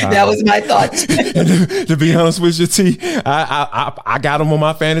time. That was my thought. To be honest with you, T, I got him on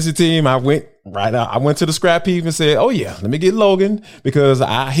my fantasy team. I went to the scrap heap and said, "Oh yeah, let me get Logan," because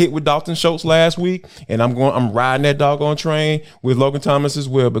I hit with Dalton Schultz last week, and I'm riding that doggone train with Logan Thomas as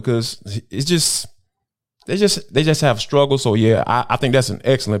well because it's just. They just have struggles. So yeah, I think that's an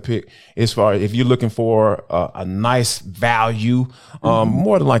excellent pick as far as if you're looking for a nice value.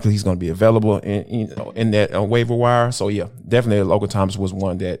 More than likely he's going to be available in that waiver wire. So yeah, definitely Logan Thomas was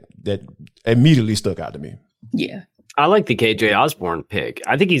one that immediately stuck out to me. Yeah. I like the KJ Osborne pick.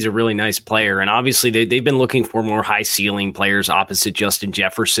 I think he's a really nice player. And obviously they've been looking for more high ceiling players opposite Justin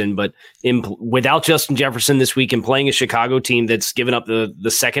Jefferson. But without Justin Jefferson this week and playing a Chicago team that's given up the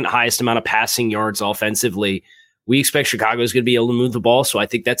 2nd highest amount of passing yards offensively, we expect Chicago is going to be able to move the ball. So I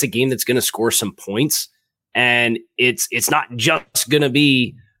think that's a game that's going to score some points. And it's not just going to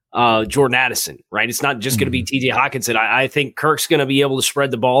be Jordan Addison, right? It's not just going to be TJ Hawkinson. I think Kirk's going to be able to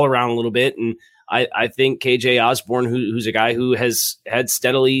spread the ball around a little bit. And I think KJ Osborne, who's a guy who has had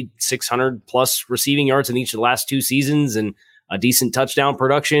steadily 600 plus receiving yards in each of the last 2 seasons and a decent touchdown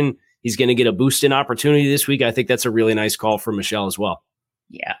production, he's going to get a boost in opportunity this week. I think that's a really nice call for Michelle as well.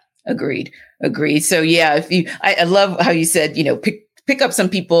 Yeah, agreed. So yeah, I love how you said, pick up some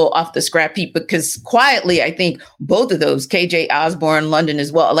people off the scrap heap because quietly, I think both of those, KJ Osborne, London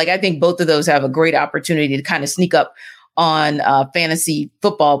as well, I think both of those have a great opportunity to kind of sneak up on fantasy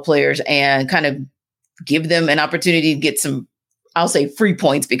football players and kind of give them an opportunity to get some, I'll say free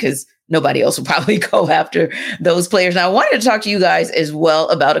points because nobody else will probably go after those players. Now, I wanted to talk to you guys as well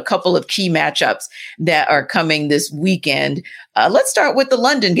about a couple of key matchups that are coming this weekend. Let's start with the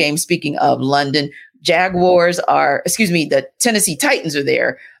London game. Speaking of London, the Tennessee Titans are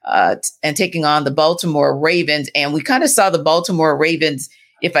there and taking on the Baltimore Ravens. And we kind of saw the Baltimore Ravens,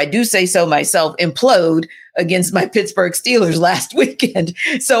 if I do say so myself, implode against my Pittsburgh Steelers last weekend.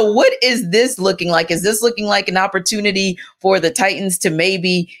 So what is this looking like? Is this looking like an opportunity for the Titans to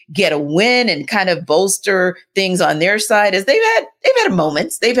maybe get a win and kind of bolster things on their side as they've had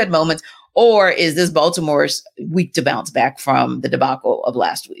moments, or is this Baltimore's week to bounce back from the debacle of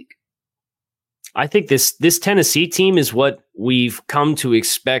last week? I think this Tennessee team is what we've come to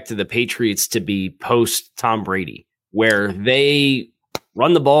expect the Patriots to be post Tom Brady, where they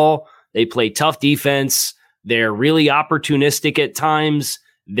run the ball, they play tough defense, they're really opportunistic at times.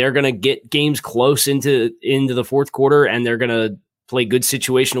 They're going to get games close into the fourth quarter, and they're going to play good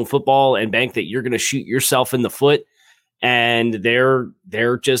situational football and bank that you're going to shoot yourself in the foot. And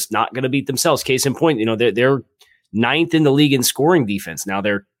they're just not going to beat themselves. Case in point, they're 9th in the league in scoring defense. Now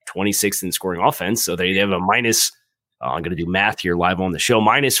they're 26th in scoring offense. So they have a minus, I'm going to do math here live on the show,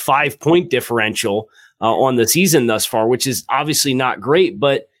 minus 5-point differential on the season thus far, which is obviously not great,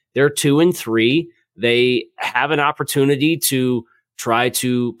 but they're 2-3. They have an opportunity to try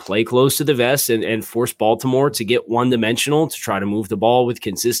to play close to the vest and force Baltimore to get one-dimensional, to try to move the ball with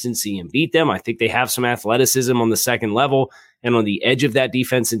consistency and beat them. I think they have some athleticism on the second level and on the edge of that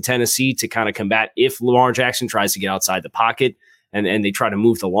defense in Tennessee to kind of combat if Lamar Jackson tries to get outside the pocket and they try to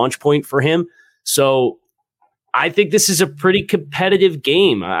move the launch point for him. So I think this is a pretty competitive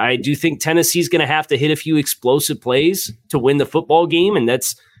game. I do think Tennessee's going to have to hit a few explosive plays to win the football game, and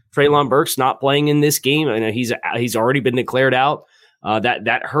that's Treylon Burks not playing in this game. I know he's already been declared out.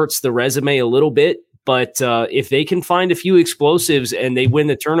 That hurts the resume a little bit, but if they can find a few explosives and they win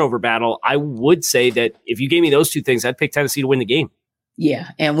the turnover battle, I would say that if you gave me those two things, I'd pick Tennessee to win the game.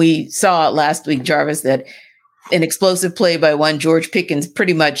 Yeah, and we saw last week, Jarvis, that an explosive play by one George Pickens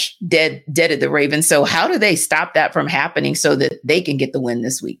pretty much deaded the Ravens. So how do they stop that from happening so that they can get the win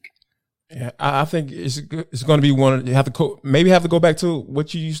this week? Yeah, I think it's going to be one. You have to maybe have to go back to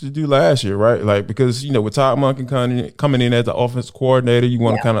what you used to do last year, right? Like, because with Todd Monken coming in as the offensive coordinator, you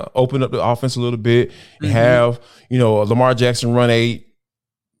want to kind of open up the offense a little bit and have Lamar Jackson run a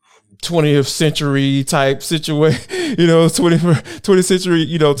 20th century type situation, 20th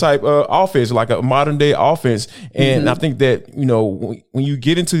century type offense, like a modern day offense. And I think that when you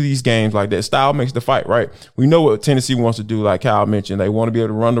get into these games like that, style makes the fight, right? We know what Tennessee wants to do, like Kyle mentioned. They want to be able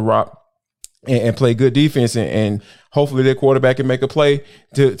to run the rock and play good defense, and hopefully their quarterback can make a play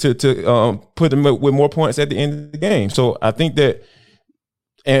to put them with more points at the end of the game. So I think that,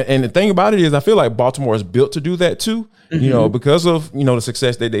 and the thing about it is, I feel like Baltimore is built to do that too. Because of the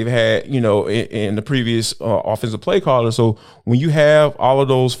success that they've had in the previous offensive play caller. So when you have all of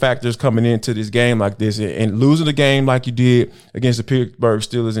those factors coming into this game like this, and losing the game like you did against the Pittsburgh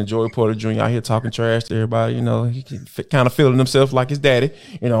Steelers, and Joey Porter Jr. out here talking trash to everybody, he kind of feeling himself like his daddy,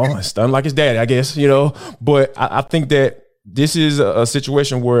 stunned like his daddy, I guess, But I think that this is a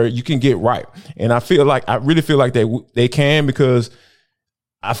situation where you can get right, and I really feel like they can, because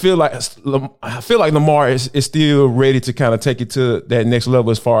I feel like Lamar is still ready to kind of take it to that next level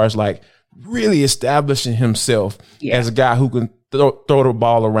as far as like really establishing himself as a guy who can throw the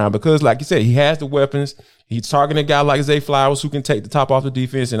ball around, because like you said, he has the weapons. He's targeting a guy like Zay Flowers who can take the top off the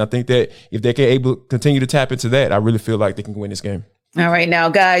defense. And I think that if they can continue to tap into that, I really feel like they can win this game. All right, now,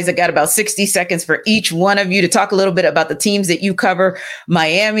 guys, I got about 60 seconds for each one of you to talk a little bit about the teams that you cover.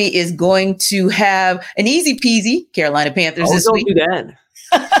 Miami is going to have an easy peasy Carolina Panthers this week. Don't do that.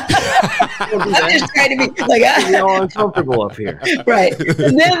 I'm just trying to be like uncomfortable up here, right?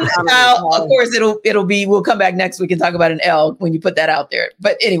 And then, of course, we'll come back next week and talk about an L when you put that out there.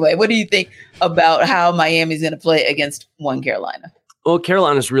 But anyway, what do you think about how Miami's going to play against one Carolina? Well,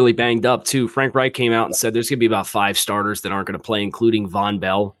 Carolina's really banged up too. Frank Reich came out and said there's going to be about 5 starters that aren't going to play, including Von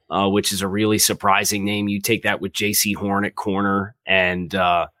Bell, which is a really surprising name. You take that with J.C. Horn at corner, and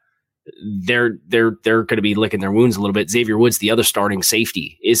they're going to be licking their wounds a little bit. Xavier Woods, the other starting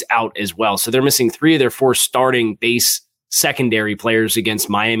safety, is out as well. So they're missing 3 of their 4 starting base secondary players against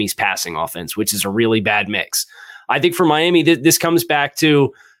Miami's passing offense, which is a really bad mix. I think for Miami, this comes back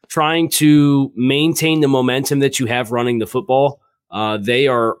to trying to maintain the momentum that you have running the football. They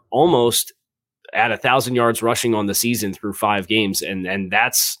are almost at 1,000 yards rushing on the season through 5 games. And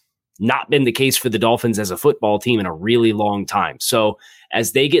that's not been the case for the Dolphins as a football team in a really long time. So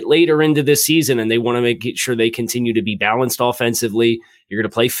as they get later into this season and they want to make sure they continue to be balanced offensively, you're going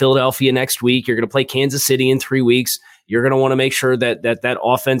to play Philadelphia next week. You're going to play Kansas City in 3 weeks. You're going to want to make sure that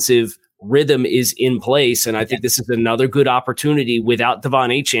offensive rhythm is in place. And I think this is another good opportunity without Devon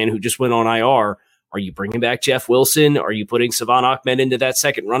Achane, who just went on IR. Are you bringing back Jeff Wilson? Are you putting Savon Ahmed into that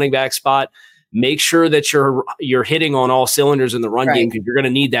second running back spot? Make sure that you're hitting on all cylinders in the run game, because you're going to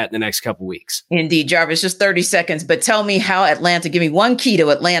need that in the next couple weeks. Indeed, Jarvis, just 30 seconds, but tell me how give me one key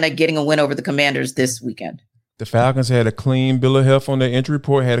to Atlanta getting a win over the Commanders this weekend. The Falcons had a clean bill of health on their injury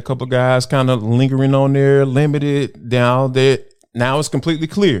report, had a couple of guys kind of lingering on there, limited down there. Now it's completely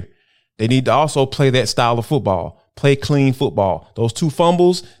clear. They need to also play that style of football, play clean football. Those 2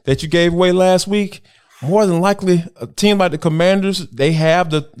 fumbles that you gave away last week, more than likely, a team like the Commanders, they have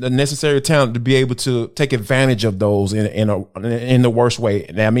the necessary talent to be able to take advantage of those in the worst way.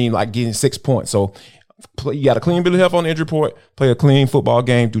 And I mean, like getting 6 points. So you got a clean bill of health on the injury report, play a clean football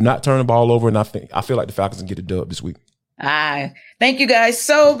game, do not turn the ball over. And I feel like the Falcons can get a dub this week. Thank you guys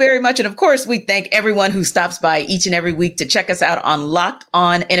so very much. And of course, we thank everyone who stops by each and every week to check us out on Locked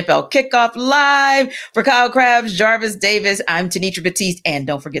On NFL Kickoff Live. For Kyle Krabs, Jarvis Davis, I'm Tenitra Batiste. And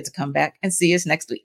don't forget to come back and see us next week.